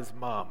saw his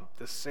mom,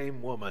 the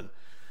same woman,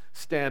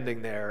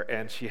 standing there,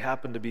 and she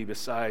happened to be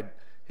beside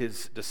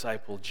his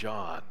disciple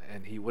John.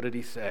 And what did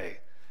he say?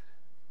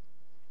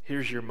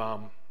 "Here's your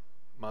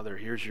mother,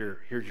 here's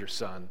your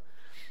son."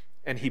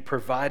 And he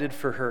provided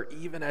for her,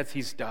 even as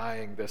he's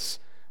dying, this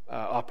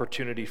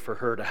opportunity for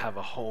her to have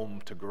a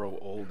home to grow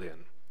old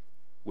in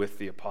with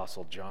the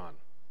Apostle John.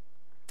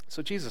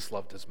 So Jesus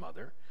loved his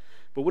mother.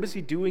 But what is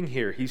he doing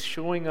here? He's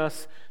showing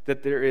us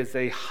that there is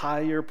a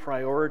higher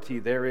priority.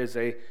 There is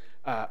a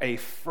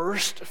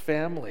first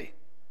family.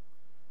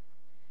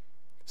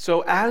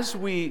 So as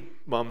we,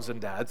 moms and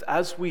dads,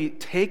 as we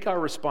take our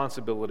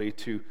responsibility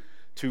to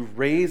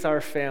raise our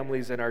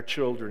families and our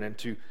children and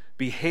to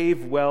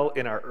behave well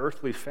in our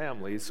earthly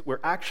families, we're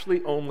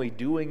actually only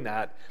doing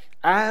that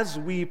as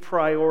we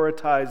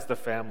prioritize the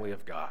family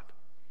of God.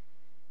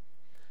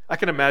 I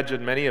can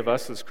imagine many of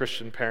us as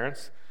Christian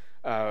parents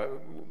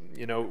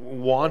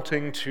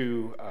wanting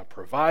to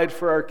provide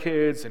for our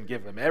kids and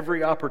give them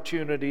every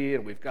opportunity,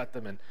 and we've got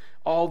them in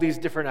all these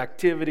different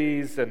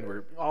activities and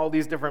we're all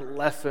these different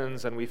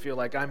lessons, and we feel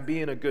like I'm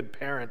being a good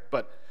parent,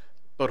 but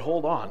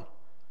hold on.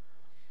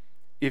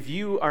 If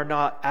you are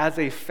not, as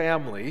a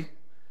family,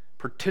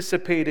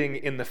 participating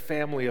in the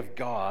family of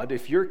God,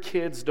 if your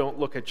kids don't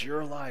look at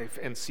your life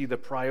and see the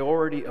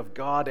priority of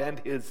God and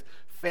his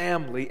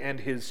family and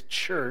his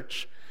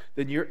church,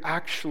 then you're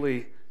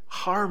actually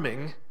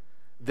harming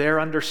their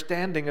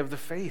understanding of the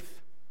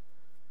faith.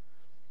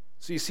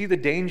 So you see the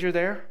danger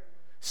there?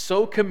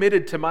 So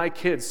committed to my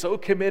kids, so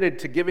committed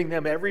to giving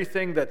them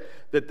everything that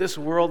this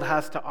world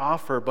has to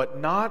offer, but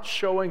not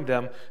showing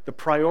them the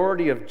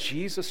priority of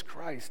Jesus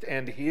Christ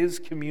and his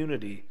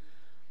community.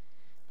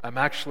 I'm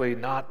actually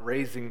not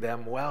raising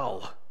them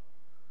well.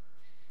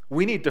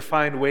 We need to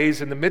find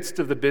ways in the midst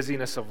of the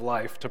busyness of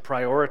life to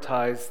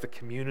prioritize the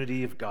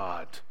community of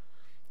God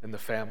and the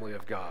family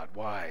of God.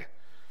 Why?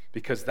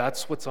 Because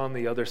that's what's on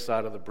the other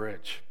side of the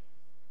bridge.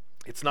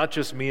 It's not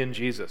just me and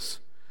Jesus.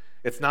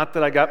 It's not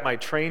that I got my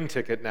train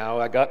ticket now,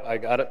 I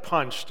got it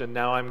punched, and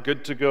now I'm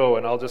good to go,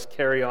 and I'll just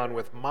carry on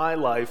with my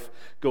life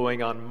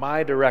going on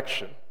my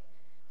direction.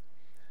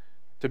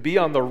 To be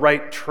on the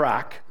right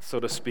track,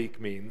 so to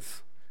speak,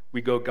 means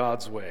we go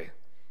God's way,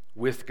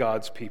 with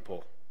God's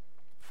people,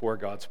 for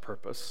God's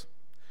purpose.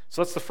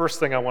 So that's the first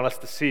thing I want us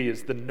to see,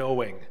 is the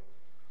knowing.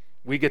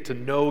 We get to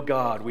know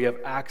God. We have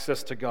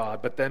access to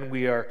God, but then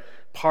we are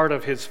part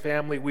of his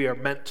family. We are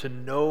meant to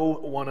know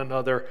one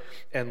another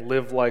and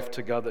live life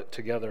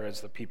together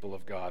as the people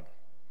of God.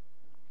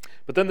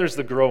 But then there's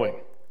the growing.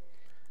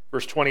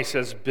 Verse 20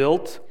 says,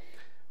 built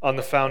on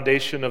the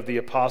foundation of the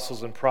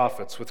apostles and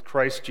prophets, with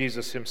Christ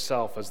Jesus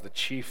himself as the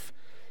chief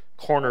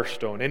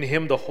cornerstone. In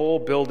him the whole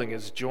building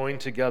is joined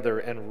together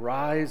and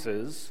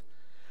rises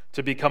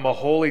to become a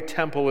holy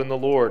temple in the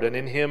Lord, and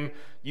in him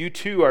you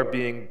too are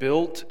being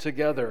built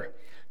together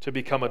to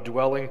become a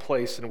dwelling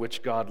place in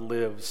which God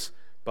lives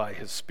by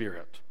his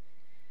Spirit.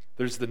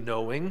 There's the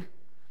knowing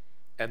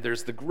and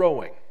there's the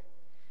growing.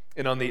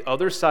 And on the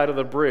other side of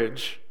the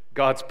bridge,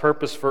 God's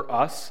purpose for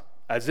us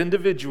as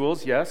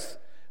individuals, yes,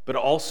 but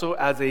also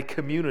as a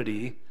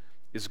community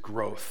is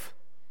growth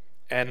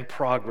and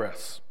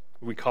progress.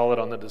 We call it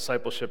on the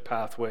discipleship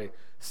pathway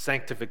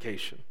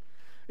sanctification.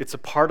 It's a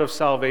part of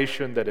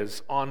salvation that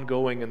is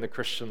ongoing in the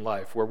Christian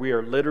life, where we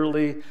are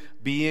literally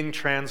being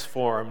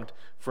transformed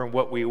from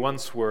what we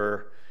once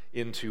were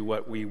into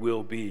what we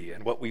will be.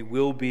 And what we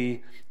will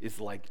be is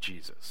like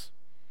Jesus.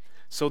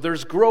 So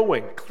there's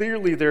growing.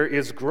 Clearly there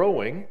is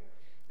growing,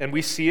 and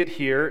we see it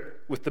here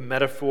with the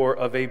metaphor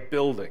of a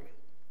building.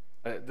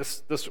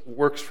 This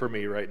works for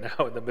me right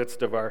now in the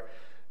midst of our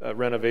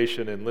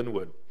renovation in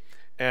Linwood.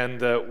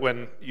 And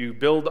when you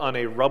build on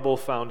a rubble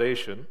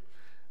foundation,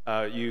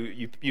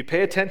 you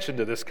pay attention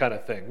to this kind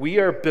of thing. We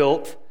are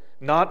built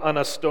not on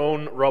a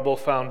stone rubble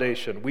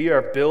foundation. We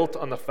are built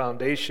on the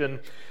foundation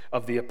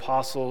of the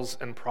apostles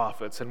and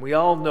prophets. And we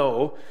all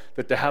know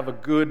that to have a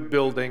good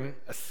building,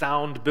 a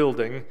sound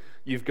building,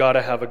 you've got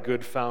to have a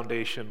good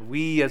foundation.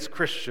 We as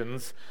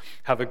Christians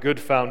have a good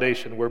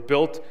foundation. We're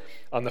built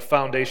on the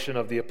foundation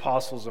of the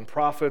apostles and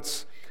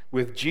prophets.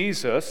 With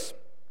Jesus,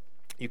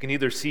 you can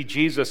either see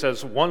Jesus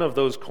as one of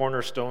those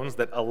cornerstones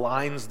that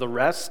aligns the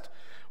rest,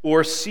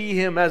 or see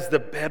him as the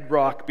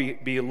bedrock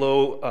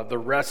below the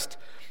rest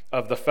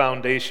of the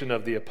foundation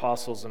of the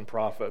apostles and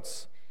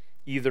prophets.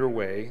 Either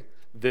way,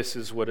 this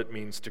is what it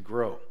means to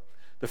grow.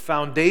 The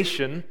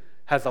foundation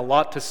has a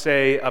lot to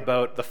say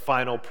about the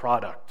final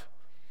product.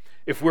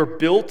 If we're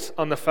built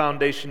on the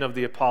foundation of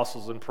the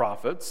apostles and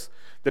prophets,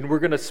 then we're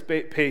going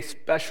to pay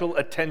special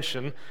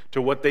attention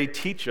to what they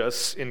teach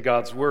us in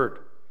God's word.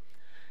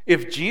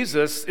 If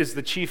Jesus is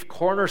the chief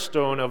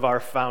cornerstone of our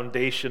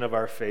foundation of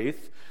our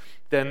faith,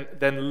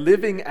 then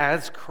living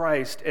as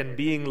Christ and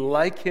being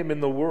like him in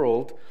the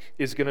world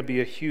is going to be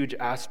a huge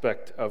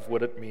aspect of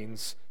what it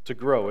means to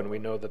grow, and we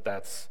know that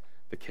that's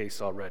the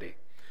case already.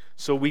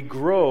 So we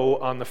grow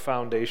on the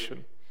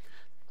foundation.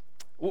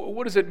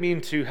 What does it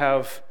mean to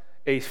have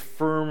a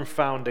firm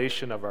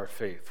foundation of our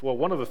faith? Well,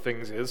 one of the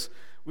things is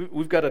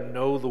we've got to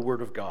know the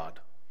Word of God.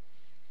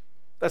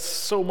 That's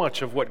so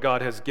much of what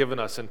God has given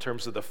us in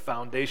terms of the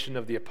foundation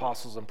of the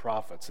apostles and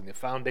prophets and the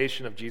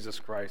foundation of Jesus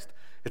Christ.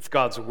 It's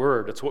God's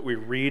word. It's what we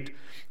read,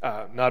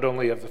 not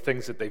only of the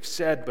things that they've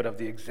said, but of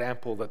the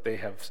example that they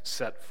have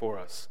set for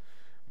us.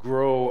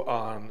 Grow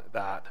on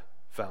that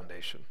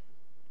foundation.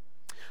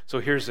 So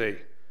here's a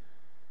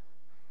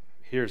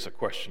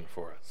question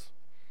for us.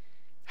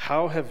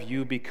 How have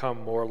you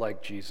become more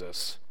like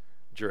Jesus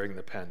during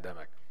the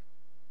pandemic?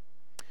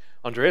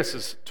 Andreas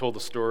has told a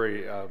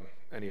story,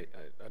 and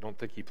I don't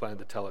think he planned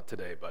to tell it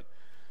today, but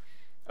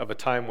of a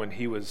time when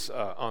he was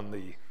on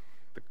the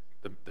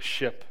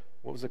ship.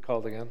 What was it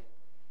called again?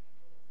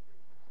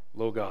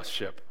 Logos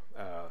ship,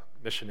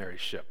 missionary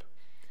ship.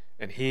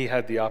 And he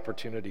had the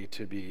opportunity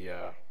to be,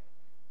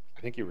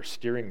 I think you were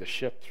steering the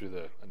ship through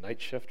a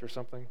night shift or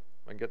something.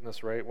 Am I getting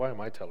this right? Why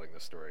am I telling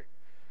this story?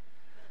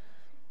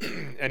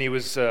 And he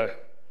was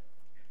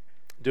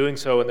doing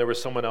so, and there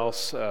was someone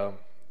else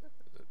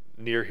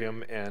near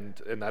him, and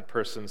that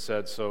person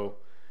said, so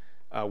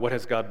what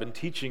has God been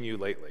teaching you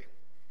lately?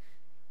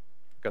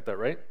 Got that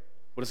right?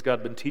 What has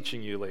God been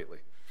teaching you lately?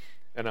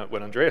 And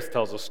when Andreas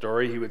tells a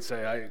story, he would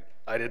say,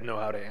 I didn't know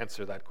how to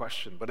answer that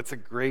question, but it's a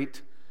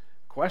great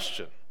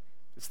question.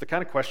 It's the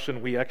kind of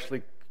question we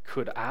actually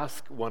could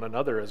ask one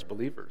another as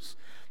believers.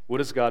 What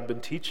has God been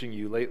teaching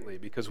you lately?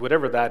 Because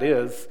whatever that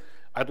is,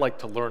 I'd like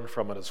to learn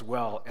from it as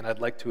well, and I'd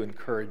like to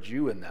encourage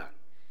you in that.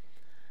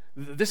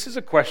 This is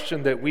a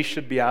question that we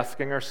should be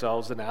asking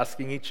ourselves and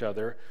asking each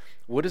other.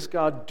 What is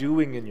God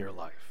doing in your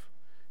life?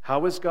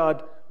 How is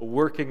God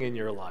working in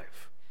your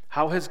life?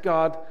 How has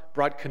God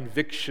brought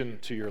conviction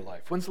to your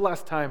life? When's the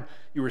last time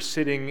you were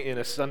sitting in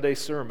a Sunday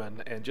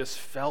sermon and just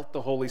felt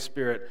the Holy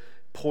Spirit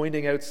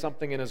pointing out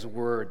something in His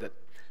Word, that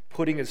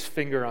putting His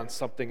finger on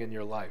something in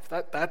your life?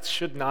 That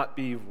should not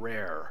be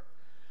rare.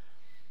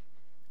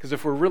 Because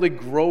if we're really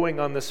growing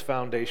on this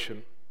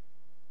foundation,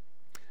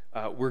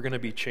 we're going to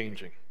be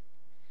changing.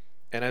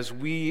 And as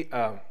we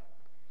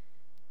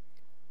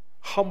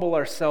humble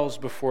ourselves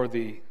before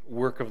the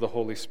work of the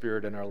Holy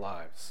Spirit in our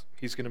lives,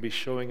 He's going to be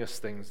showing us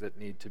things that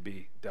need to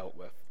be dealt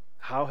with.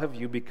 How have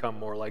you become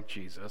more like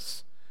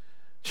Jesus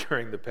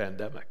during the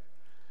pandemic?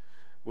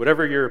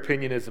 Whatever your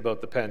opinion is about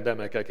the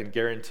pandemic, I can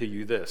guarantee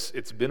you this: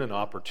 it's been an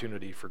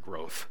opportunity for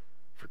growth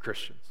for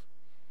Christians.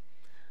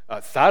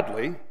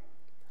 Sadly,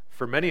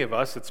 for many of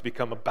us, it's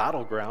become a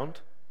battleground,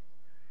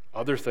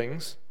 other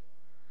things.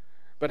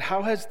 But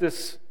how has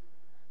this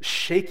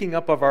shaking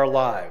up of our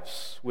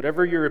lives,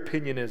 whatever your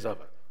opinion is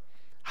of it,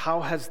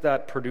 how has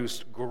that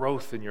produced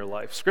growth in your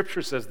life?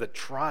 Scripture says that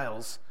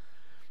trials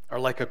are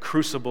like a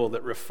crucible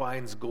that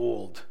refines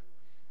gold.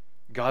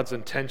 God's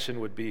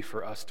intention would be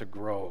for us to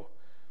grow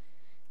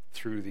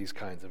through these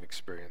kinds of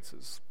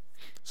experiences.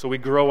 So we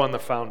grow on the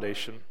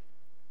foundation,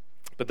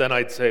 but then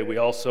I'd say we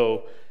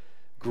also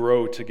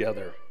grow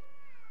together.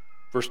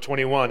 Verse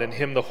 21, in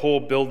Him the whole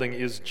building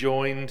is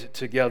joined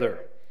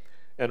together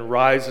and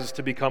rises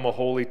to become a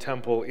holy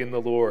temple in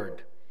the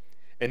Lord.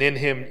 And in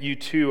Him you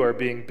too are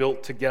being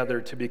built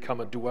together to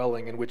become a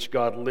dwelling in which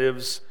God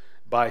lives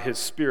by His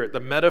Spirit. The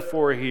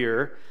metaphor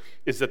here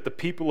is that the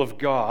people of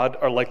God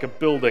are like a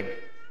building.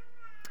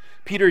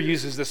 Peter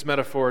uses this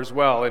metaphor as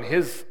well in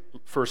his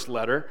first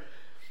letter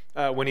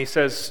when he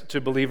says to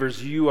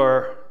believers, you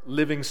are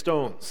living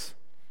stones.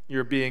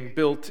 You're being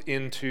built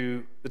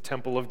into the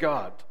temple of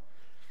God.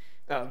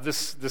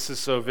 This is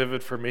so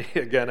vivid for me,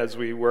 again, as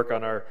we work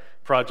on our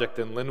project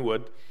in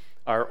Linwood,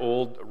 our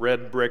old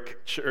red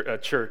brick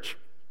church.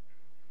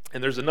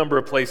 And there's a number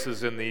of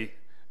places in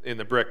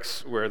the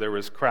bricks where there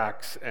was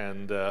cracks,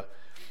 and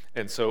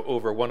so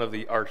over one of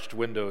the arched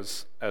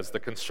windows, as the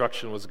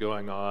construction was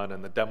going on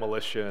and the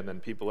demolition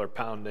and people are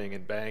pounding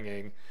and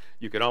banging,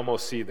 you could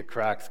almost see the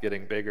cracks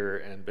getting bigger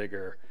and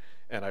bigger,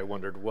 and I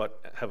wondered,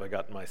 what have I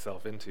gotten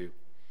myself into?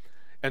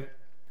 And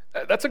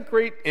that's a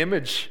great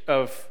image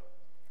of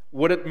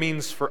what it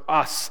means for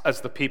us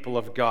as the people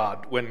of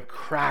God when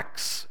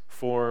cracks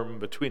form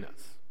between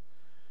us.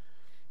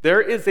 There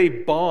is a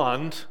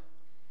bond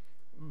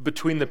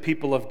between the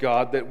people of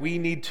God that we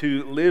need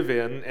to live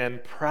in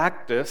and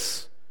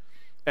practice,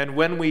 and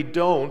when we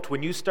don't,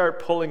 when you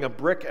start pulling a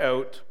brick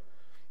out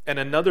and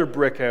another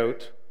brick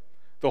out,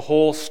 the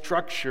whole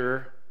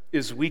structure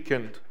is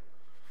weakened.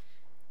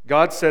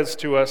 God says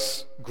to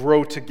us,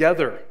 grow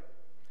together.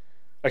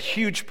 A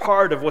huge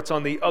part of what's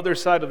on the other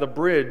side of the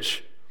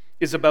bridge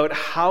is about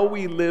how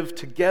we live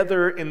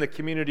together in the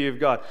community of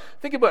God.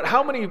 Think about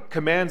how many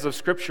commands of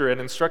Scripture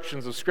and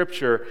instructions of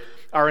Scripture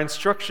are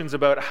instructions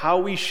about how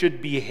we should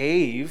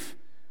behave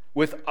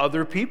with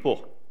other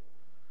people.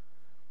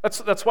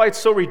 That's why it's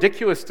so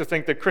ridiculous to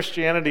think that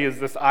Christianity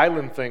is this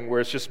island thing where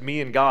it's just me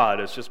and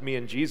God, it's just me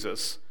and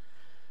Jesus.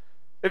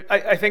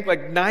 I think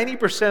like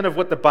 90% of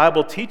what the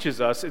Bible teaches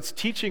us, it's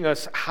teaching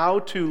us how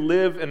to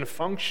live and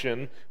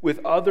function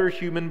with other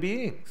human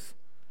beings.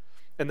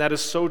 And that is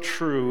so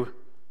true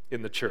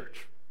in the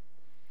church.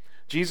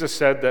 Jesus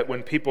said that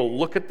when people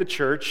look at the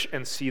church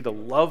and see the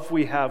love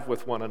we have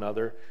with one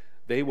another,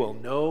 they will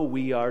know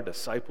we are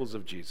disciples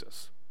of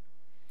Jesus.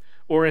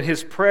 Or in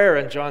his prayer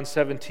in John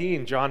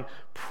 17, John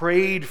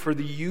prayed for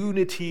the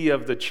unity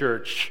of the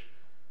church.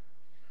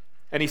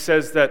 And he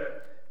says that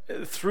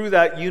through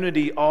that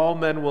unity, all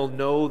men will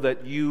know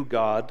that you,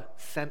 God,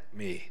 sent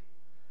me.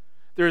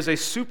 There is a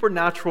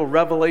supernatural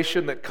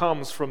revelation that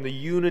comes from the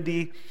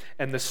unity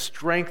and the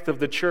strength of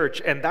the church.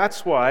 And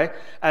that's why,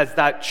 as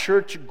that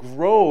church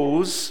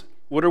grows,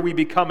 what are we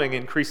becoming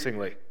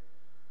increasingly?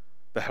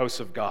 the house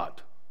of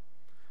God.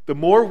 The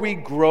more we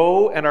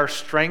grow and are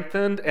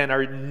strengthened and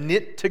are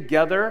knit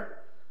together,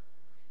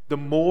 the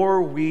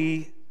more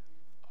we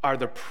are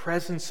the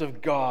presence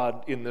of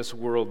God in this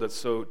world that's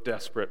so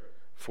desperate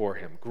for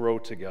Him. Grow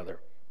together.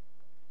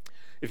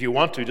 If you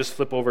want to, just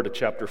flip over to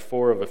chapter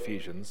 4 of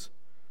Ephesians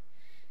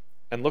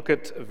and look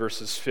at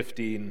verses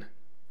 15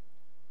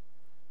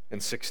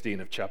 and 16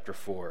 of chapter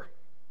 4.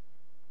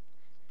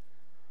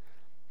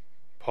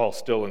 Paul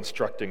still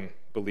instructing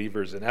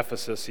believers in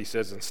Ephesus. He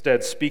says,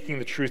 "Instead, speaking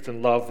the truth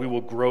in love, we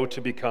will grow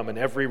to become in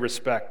every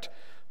respect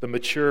the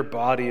mature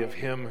body of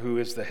Him who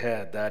is the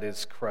head, that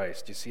is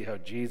Christ." You see how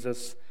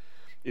Jesus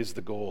is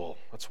the goal.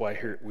 That's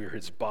why we're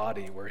His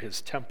body, we're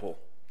His temple.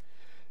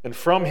 And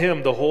from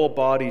Him, the whole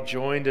body,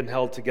 joined and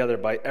held together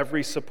by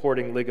every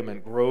supporting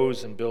ligament,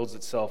 grows and builds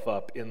itself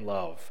up in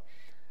love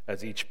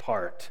as each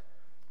part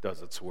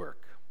does its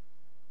work.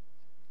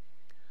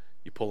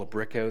 You pull a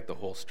brick out, the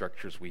whole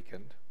structure's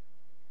weakened.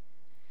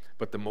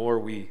 But the more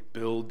we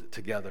build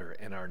together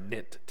and are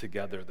knit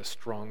together, the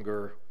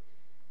stronger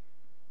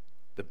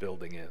the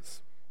building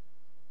is.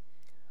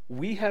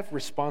 We have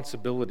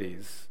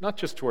responsibilities, not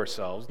just to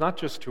ourselves, not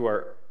just to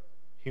our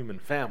human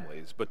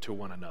families, but to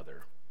one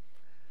another.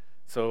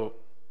 So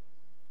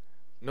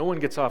no one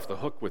gets off the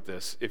hook with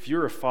this. If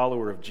you're a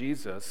follower of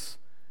Jesus,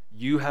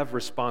 you have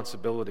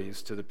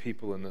responsibilities to the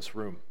people in this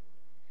room.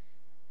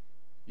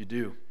 You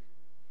do.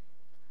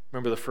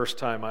 Remember the first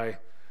time I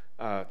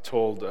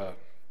told a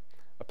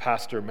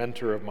pastor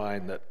mentor of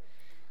mine that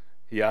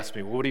he asked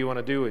me, "What do you want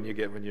to do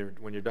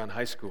when you're done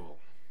high school?"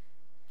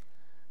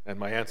 And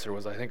my answer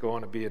was, "I think I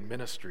want to be in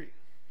ministry."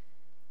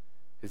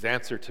 His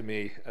answer to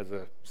me as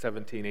a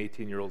 17,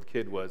 18-year-old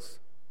kid was,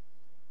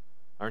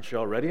 "Aren't you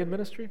already in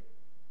ministry?"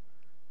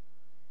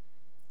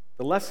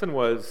 The lesson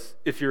was,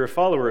 if you're a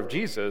follower of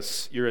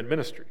Jesus, you're in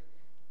ministry.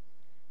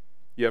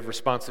 You have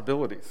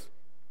responsibilities.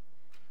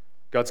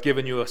 God's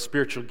given you a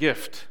spiritual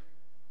gift.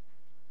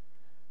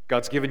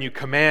 God's given you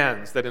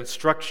commands that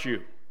instruct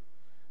you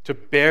to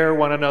bear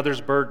one another's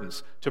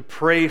burdens, to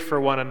pray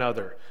for one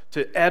another,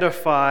 to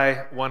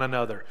edify one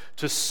another,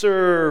 to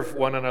serve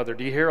one another.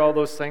 Do you hear all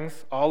those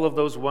things? All of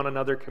those one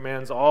another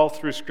commands, all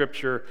through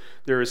Scripture.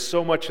 There is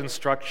so much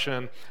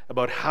instruction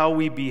about how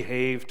we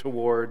behave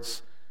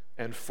towards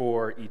and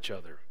for each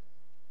other.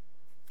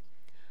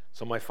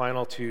 So my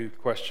final two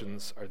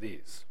questions are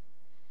these.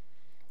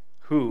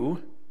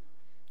 Who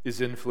is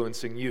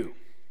influencing you?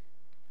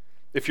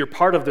 If you're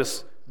part of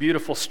this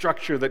beautiful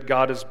structure that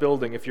God is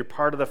building, if you're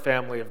part of the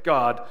family of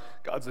God,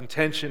 God's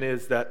intention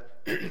is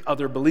that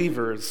other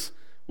believers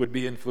would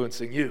be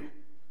influencing you.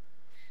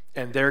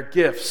 And their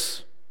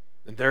gifts,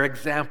 and their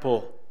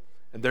example,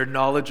 and their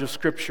knowledge of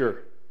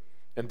Scripture,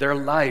 and their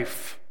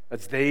life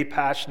as they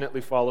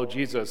passionately follow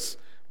Jesus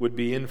would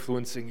be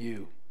influencing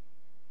you.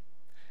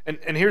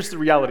 And here's the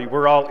reality.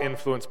 We're all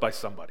influenced by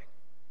somebody.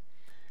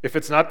 If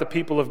it's not the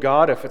people of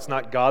God, if it's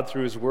not God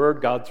through His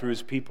Word, God through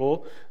His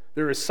people,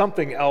 there is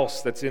something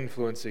else that's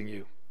influencing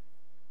you.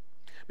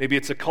 Maybe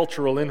it's a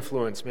cultural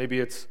influence.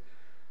 Maybe it's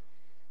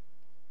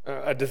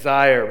a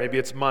desire. Maybe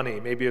it's money.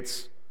 Maybe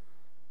it's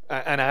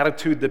an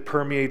attitude that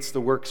permeates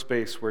the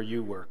workspace where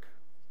you work.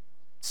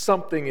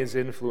 Something is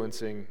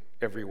influencing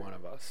every one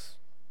of us.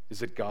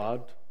 Is it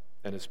God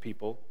and His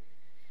people?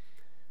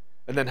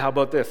 And then how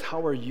about this?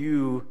 How are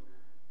you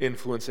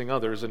influencing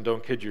others? And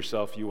don't kid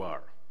yourself, you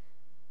are.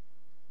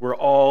 We're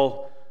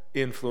all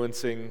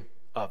influencing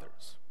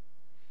others.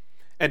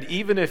 And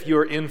even if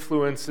your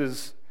influence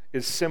is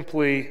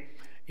simply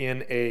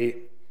in a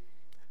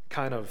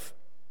kind of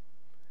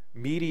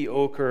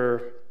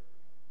mediocre,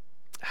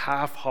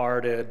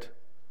 half-hearted,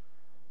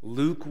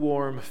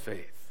 lukewarm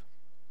faith,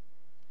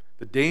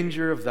 the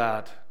danger of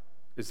that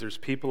is there's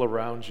people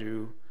around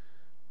you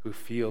who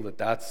feel that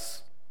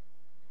that's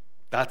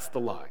the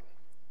line.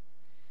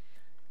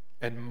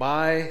 And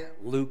my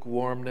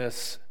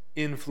lukewarmness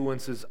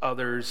influences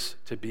others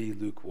to be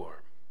lukewarm.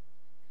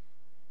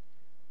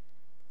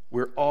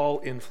 We're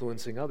all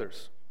influencing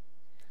others.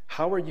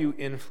 How are you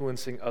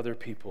influencing other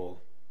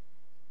people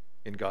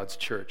in God's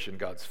church, in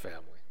God's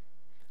family?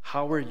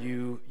 How are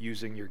you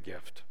using your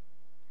gift?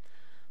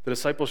 The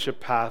discipleship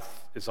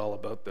path is all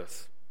about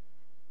this.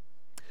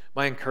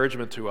 My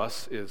encouragement to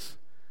us is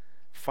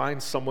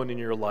find someone in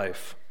your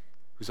life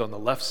who's on the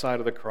left side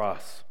of the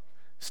cross,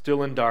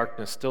 still in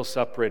darkness, still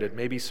separated,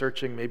 maybe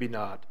searching, maybe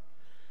not.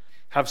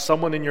 Have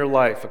someone in your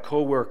life, a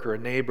coworker, a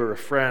neighbor, a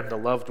friend, a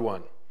loved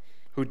one,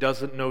 who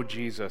doesn't know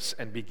Jesus,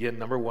 and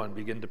number one,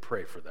 begin to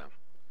pray for them.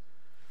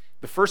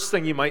 The first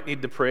thing you might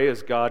need to pray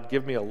is, God,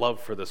 give me a love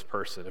for this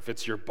person. If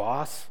it's your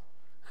boss,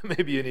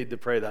 maybe you need to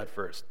pray that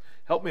first.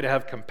 Help me to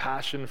have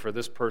compassion for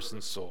this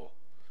person's soul.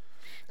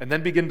 And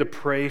then begin to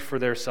pray for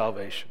their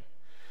salvation.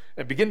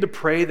 And begin to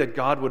pray that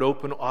God would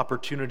open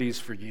opportunities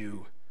for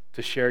you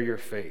to share your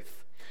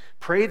faith.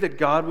 Pray that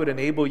God would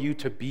enable you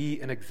to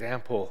be an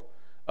example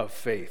of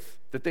faith,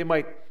 that they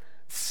might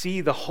see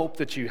the hope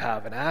that you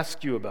have and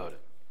ask you about it.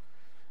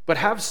 But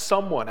have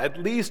someone,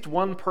 at least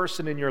one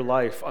person in your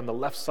life on the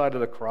left side of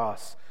the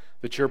cross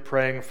that you're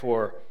praying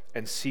for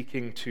and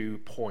seeking to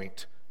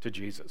point to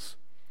Jesus.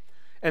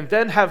 And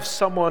then have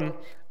someone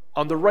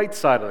on the right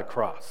side of the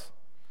cross,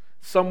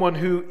 someone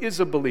who is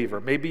a believer,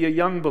 maybe a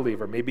young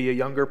believer, maybe a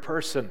younger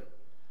person.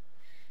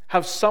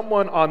 Have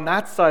someone on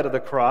that side of the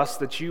cross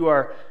that you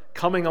are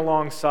coming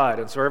alongside.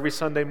 And so every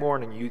Sunday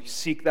morning you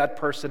seek that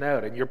person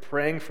out and you're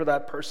praying for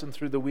that person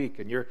through the week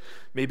and you're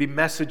maybe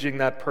messaging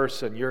that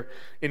person, you're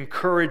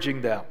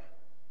encouraging them.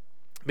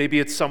 Maybe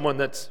it's someone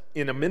that's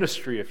in a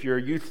ministry, if you're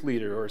a youth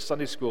leader or a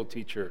Sunday school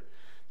teacher.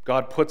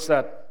 God puts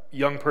that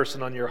young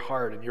person on your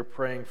heart and you're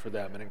praying for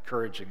them and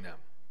encouraging them.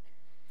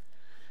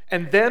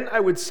 And then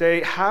I would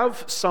say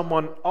have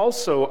someone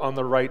also on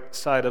the right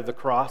side of the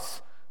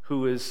cross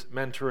who is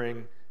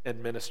mentoring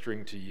and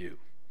ministering to you.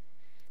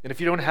 And if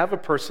you don't have a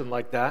person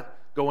like that,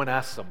 go and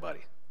ask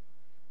somebody.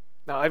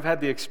 Now, I've had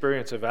the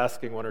experience of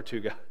asking one or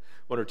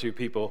two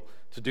people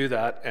to do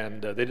that,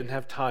 and they didn't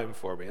have time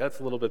for me. That's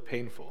a little bit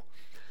painful.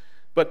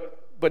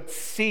 But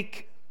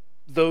seek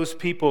those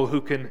people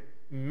who can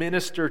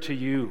minister to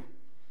you.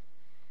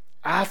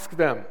 Ask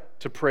them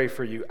to pray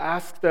for you.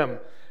 Ask them,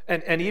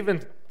 and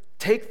even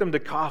take them to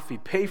coffee,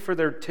 pay for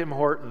their Tim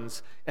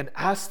Hortons, and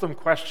ask them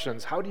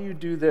questions. How do you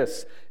do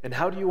this? And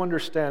how do you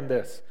understand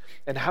this?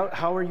 And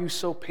how are you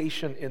so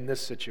patient in this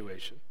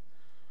situation?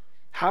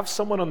 Have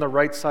someone on the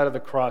right side of the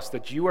cross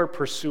that you are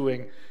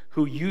pursuing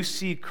who you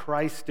see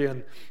Christ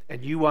in,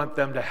 and you want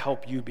them to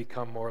help you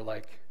become more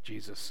like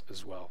Jesus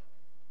as well.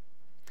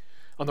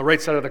 On the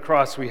right side of the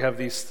cross, we have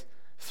these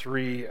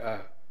three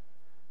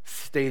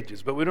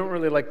stages, but we don't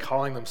really like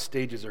calling them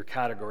stages or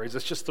categories.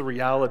 It's just the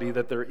reality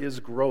that there is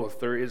growth,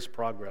 there is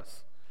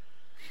progress.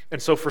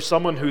 And so for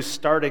someone who's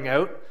starting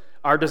out,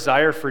 our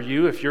desire for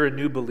you, if you're a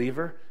new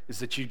believer, is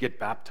that you get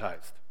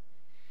baptized.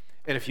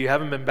 And if you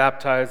haven't been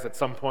baptized, at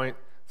some point,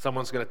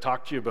 someone's going to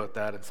talk to you about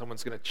that, and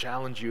someone's going to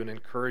challenge you and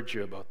encourage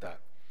you about that.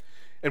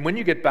 And when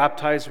you get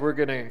baptized, we're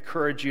going to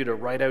encourage you to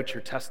write out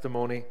your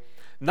testimony,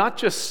 not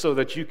just so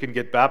that you can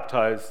get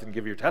baptized and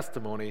give your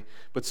testimony,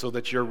 but so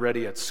that you're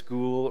ready at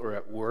school or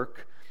at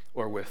work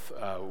or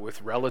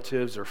with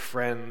relatives or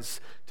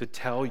friends to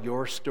tell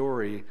your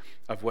story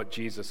of what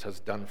Jesus has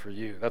done for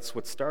you. That's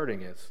what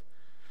starting is.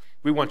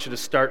 We want you to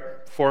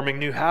start forming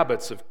new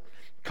habits of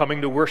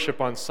coming to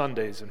worship on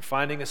Sundays and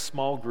finding a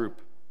small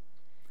group.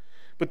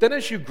 But then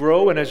as you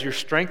grow and as you're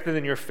strengthened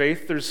in your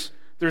faith,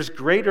 there's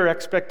greater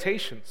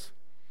expectations.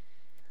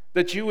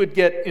 That you would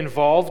get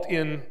involved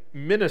in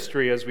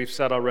ministry, as we've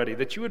said already,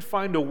 that you would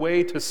find a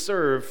way to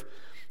serve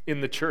in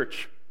the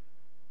church,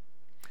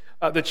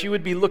 that you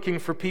would be looking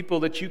for people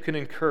that you can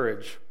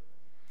encourage.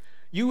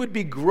 You would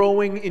be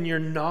growing in your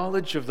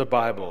knowledge of the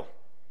Bible.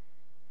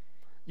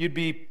 You'd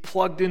be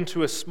plugged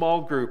into a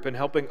small group and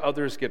helping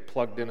others get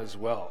plugged in as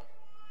well.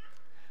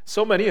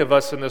 So many of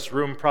us in this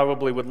room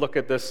probably would look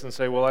at this and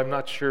say, well, I'm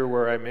not sure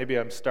where maybe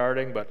I'm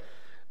starting,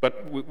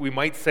 but we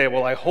might say,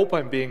 well, I hope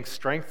I'm being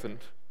strengthened.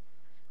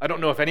 I don't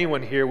know if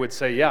anyone here would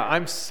say, yeah,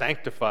 I'm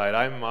sanctified,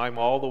 I'm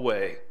all the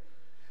way.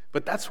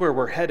 But that's where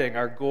we're heading.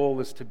 Our goal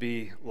is to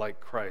be like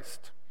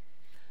Christ.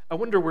 I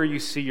wonder where you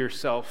see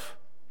yourself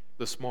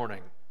this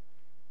morning,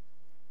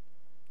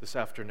 this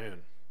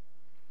afternoon.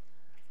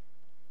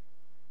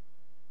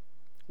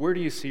 Where do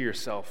you see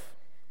yourself?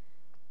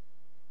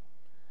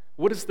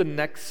 What is the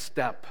next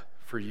step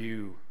for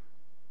you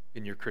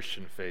in your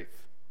Christian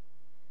faith?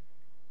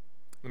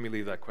 Let me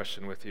leave that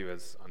question with you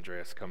as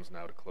Andreas comes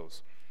now to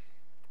close.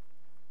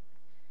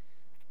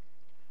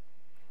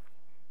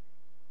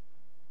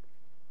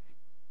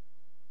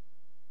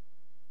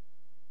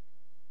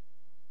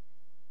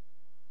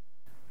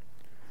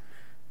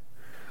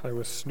 I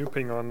was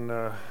snooping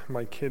on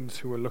my kids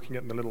who were looking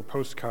at the little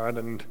postcard,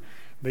 and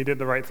they did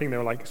the right thing. They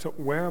were like, so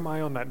where am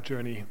I on that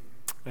journey?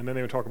 And then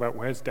they would talk about,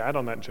 where's Dad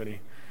on that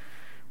journey?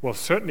 Well,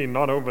 certainly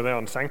not over there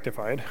on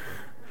Sanctified.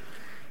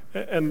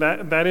 And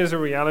that is a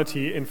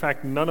reality. In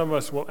fact, none of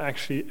us will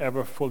actually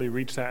ever fully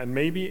reach that. And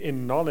maybe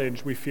in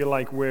knowledge, we feel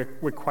like we're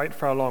quite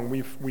far along.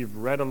 We've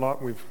read a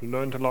lot, we've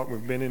learned a lot,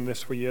 we've been in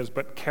this for years.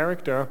 But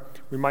character,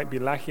 we might be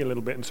lacking a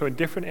little bit. And so in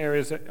different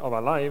areas of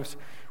our lives,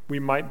 we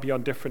might be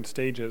on different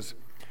stages.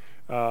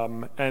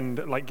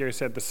 And like Gary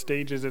said, the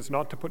stages, it's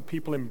not to put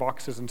people in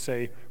boxes and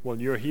say,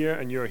 well, you're here,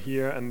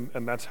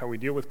 and that's how we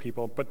deal with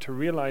people. But to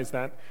realize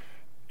that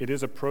it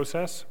is a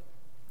process,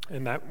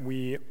 and that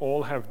we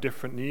all have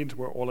different needs.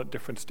 We're all at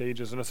different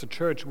stages. And as a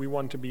church, we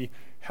want to be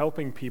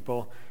helping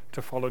people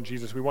to follow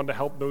Jesus. We want to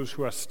help those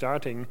who are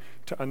starting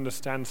to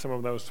understand some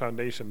of those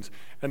foundations.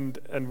 And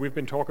we've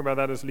been talking about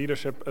that as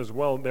leadership as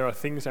well. There are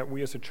things that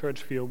we as a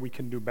church feel we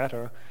can do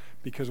better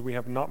because we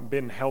have not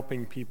been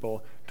helping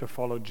people to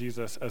follow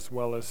Jesus as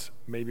well as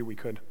maybe we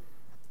could.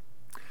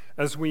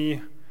 As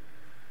we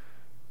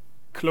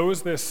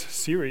close this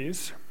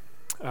series,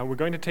 we're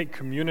going to take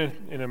communion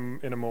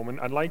in a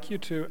moment. I'd like you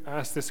to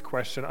ask this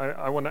question.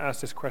 I want to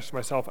ask this question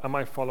myself. Am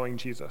I following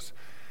Jesus?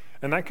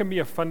 And that can be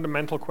a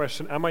fundamental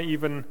question. Am I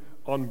even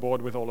on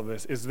board with all of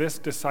this? Is this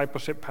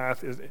discipleship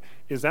path,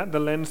 is that the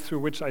lens through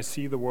which I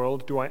see the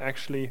world? Do I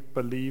actually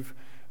believe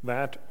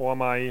that? Or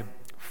am I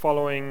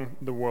following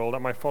the world?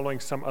 Am I following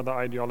some other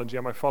ideology?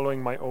 Am I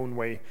following my own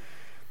way?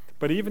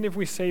 But even if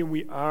we say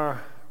we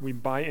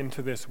buy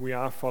into this, we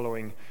are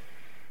following,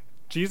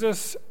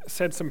 Jesus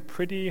said some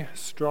pretty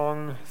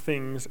strong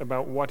things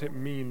about what it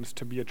means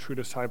to be a true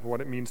disciple,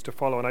 what it means to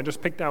follow. And I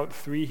just picked out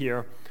 3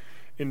 here.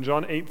 In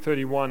John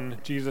 8:31,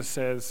 Jesus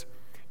says,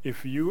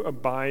 "If you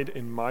abide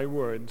in my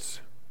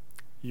words,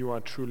 you are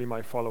truly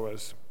my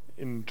followers."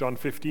 In John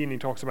 15, he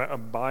talks about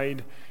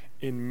abide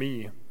in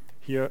me.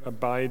 Here,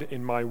 abide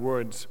in my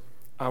words.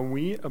 Are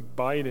we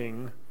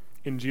abiding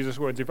in Jesus'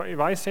 words? If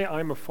I say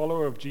I'm a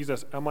follower of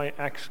Jesus, am I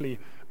actually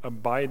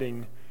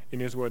abiding in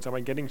his words? Am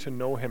I getting to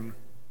know him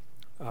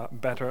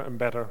better and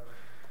better?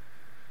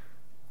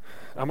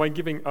 Am I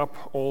giving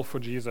up all for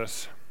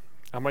Jesus?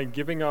 Am I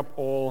giving up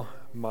all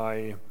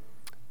my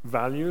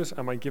values?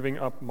 Am I giving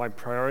up my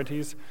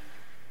priorities?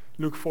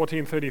 Luke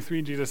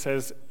 14:33, Jesus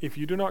says, "If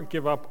you do not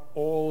give up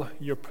all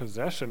your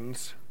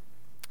possessions,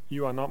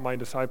 you are not my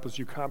disciples.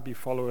 You can't be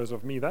followers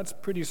of me." That's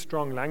pretty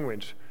strong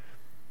language.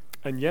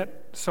 And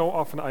yet, so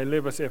often I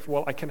live as if,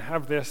 well, I can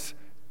have this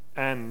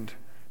and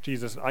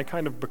Jesus. I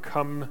kind of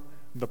become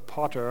the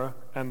potter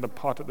and the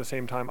pot at the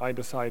same time. I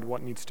decide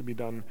what needs to be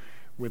done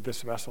with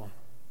this vessel.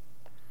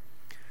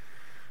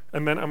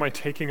 And then am I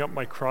taking up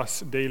my cross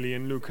daily?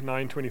 In Luke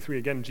 9:23,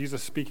 again,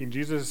 Jesus speaking.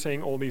 Jesus is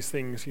saying all these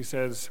things. He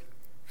says,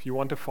 if you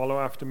want to follow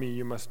after me,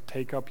 you must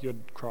take up your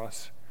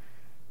cross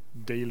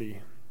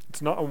daily.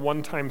 It's not a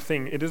one-time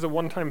thing. It is a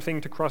one-time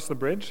thing to cross the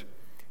bridge.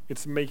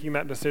 It's making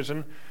that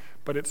decision,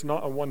 but it's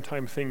not a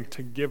one-time thing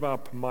to give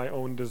up my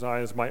own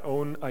desires, my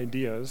own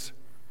ideas,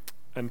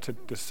 and to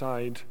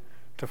decide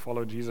to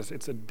follow Jesus.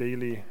 It's a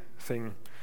daily thing.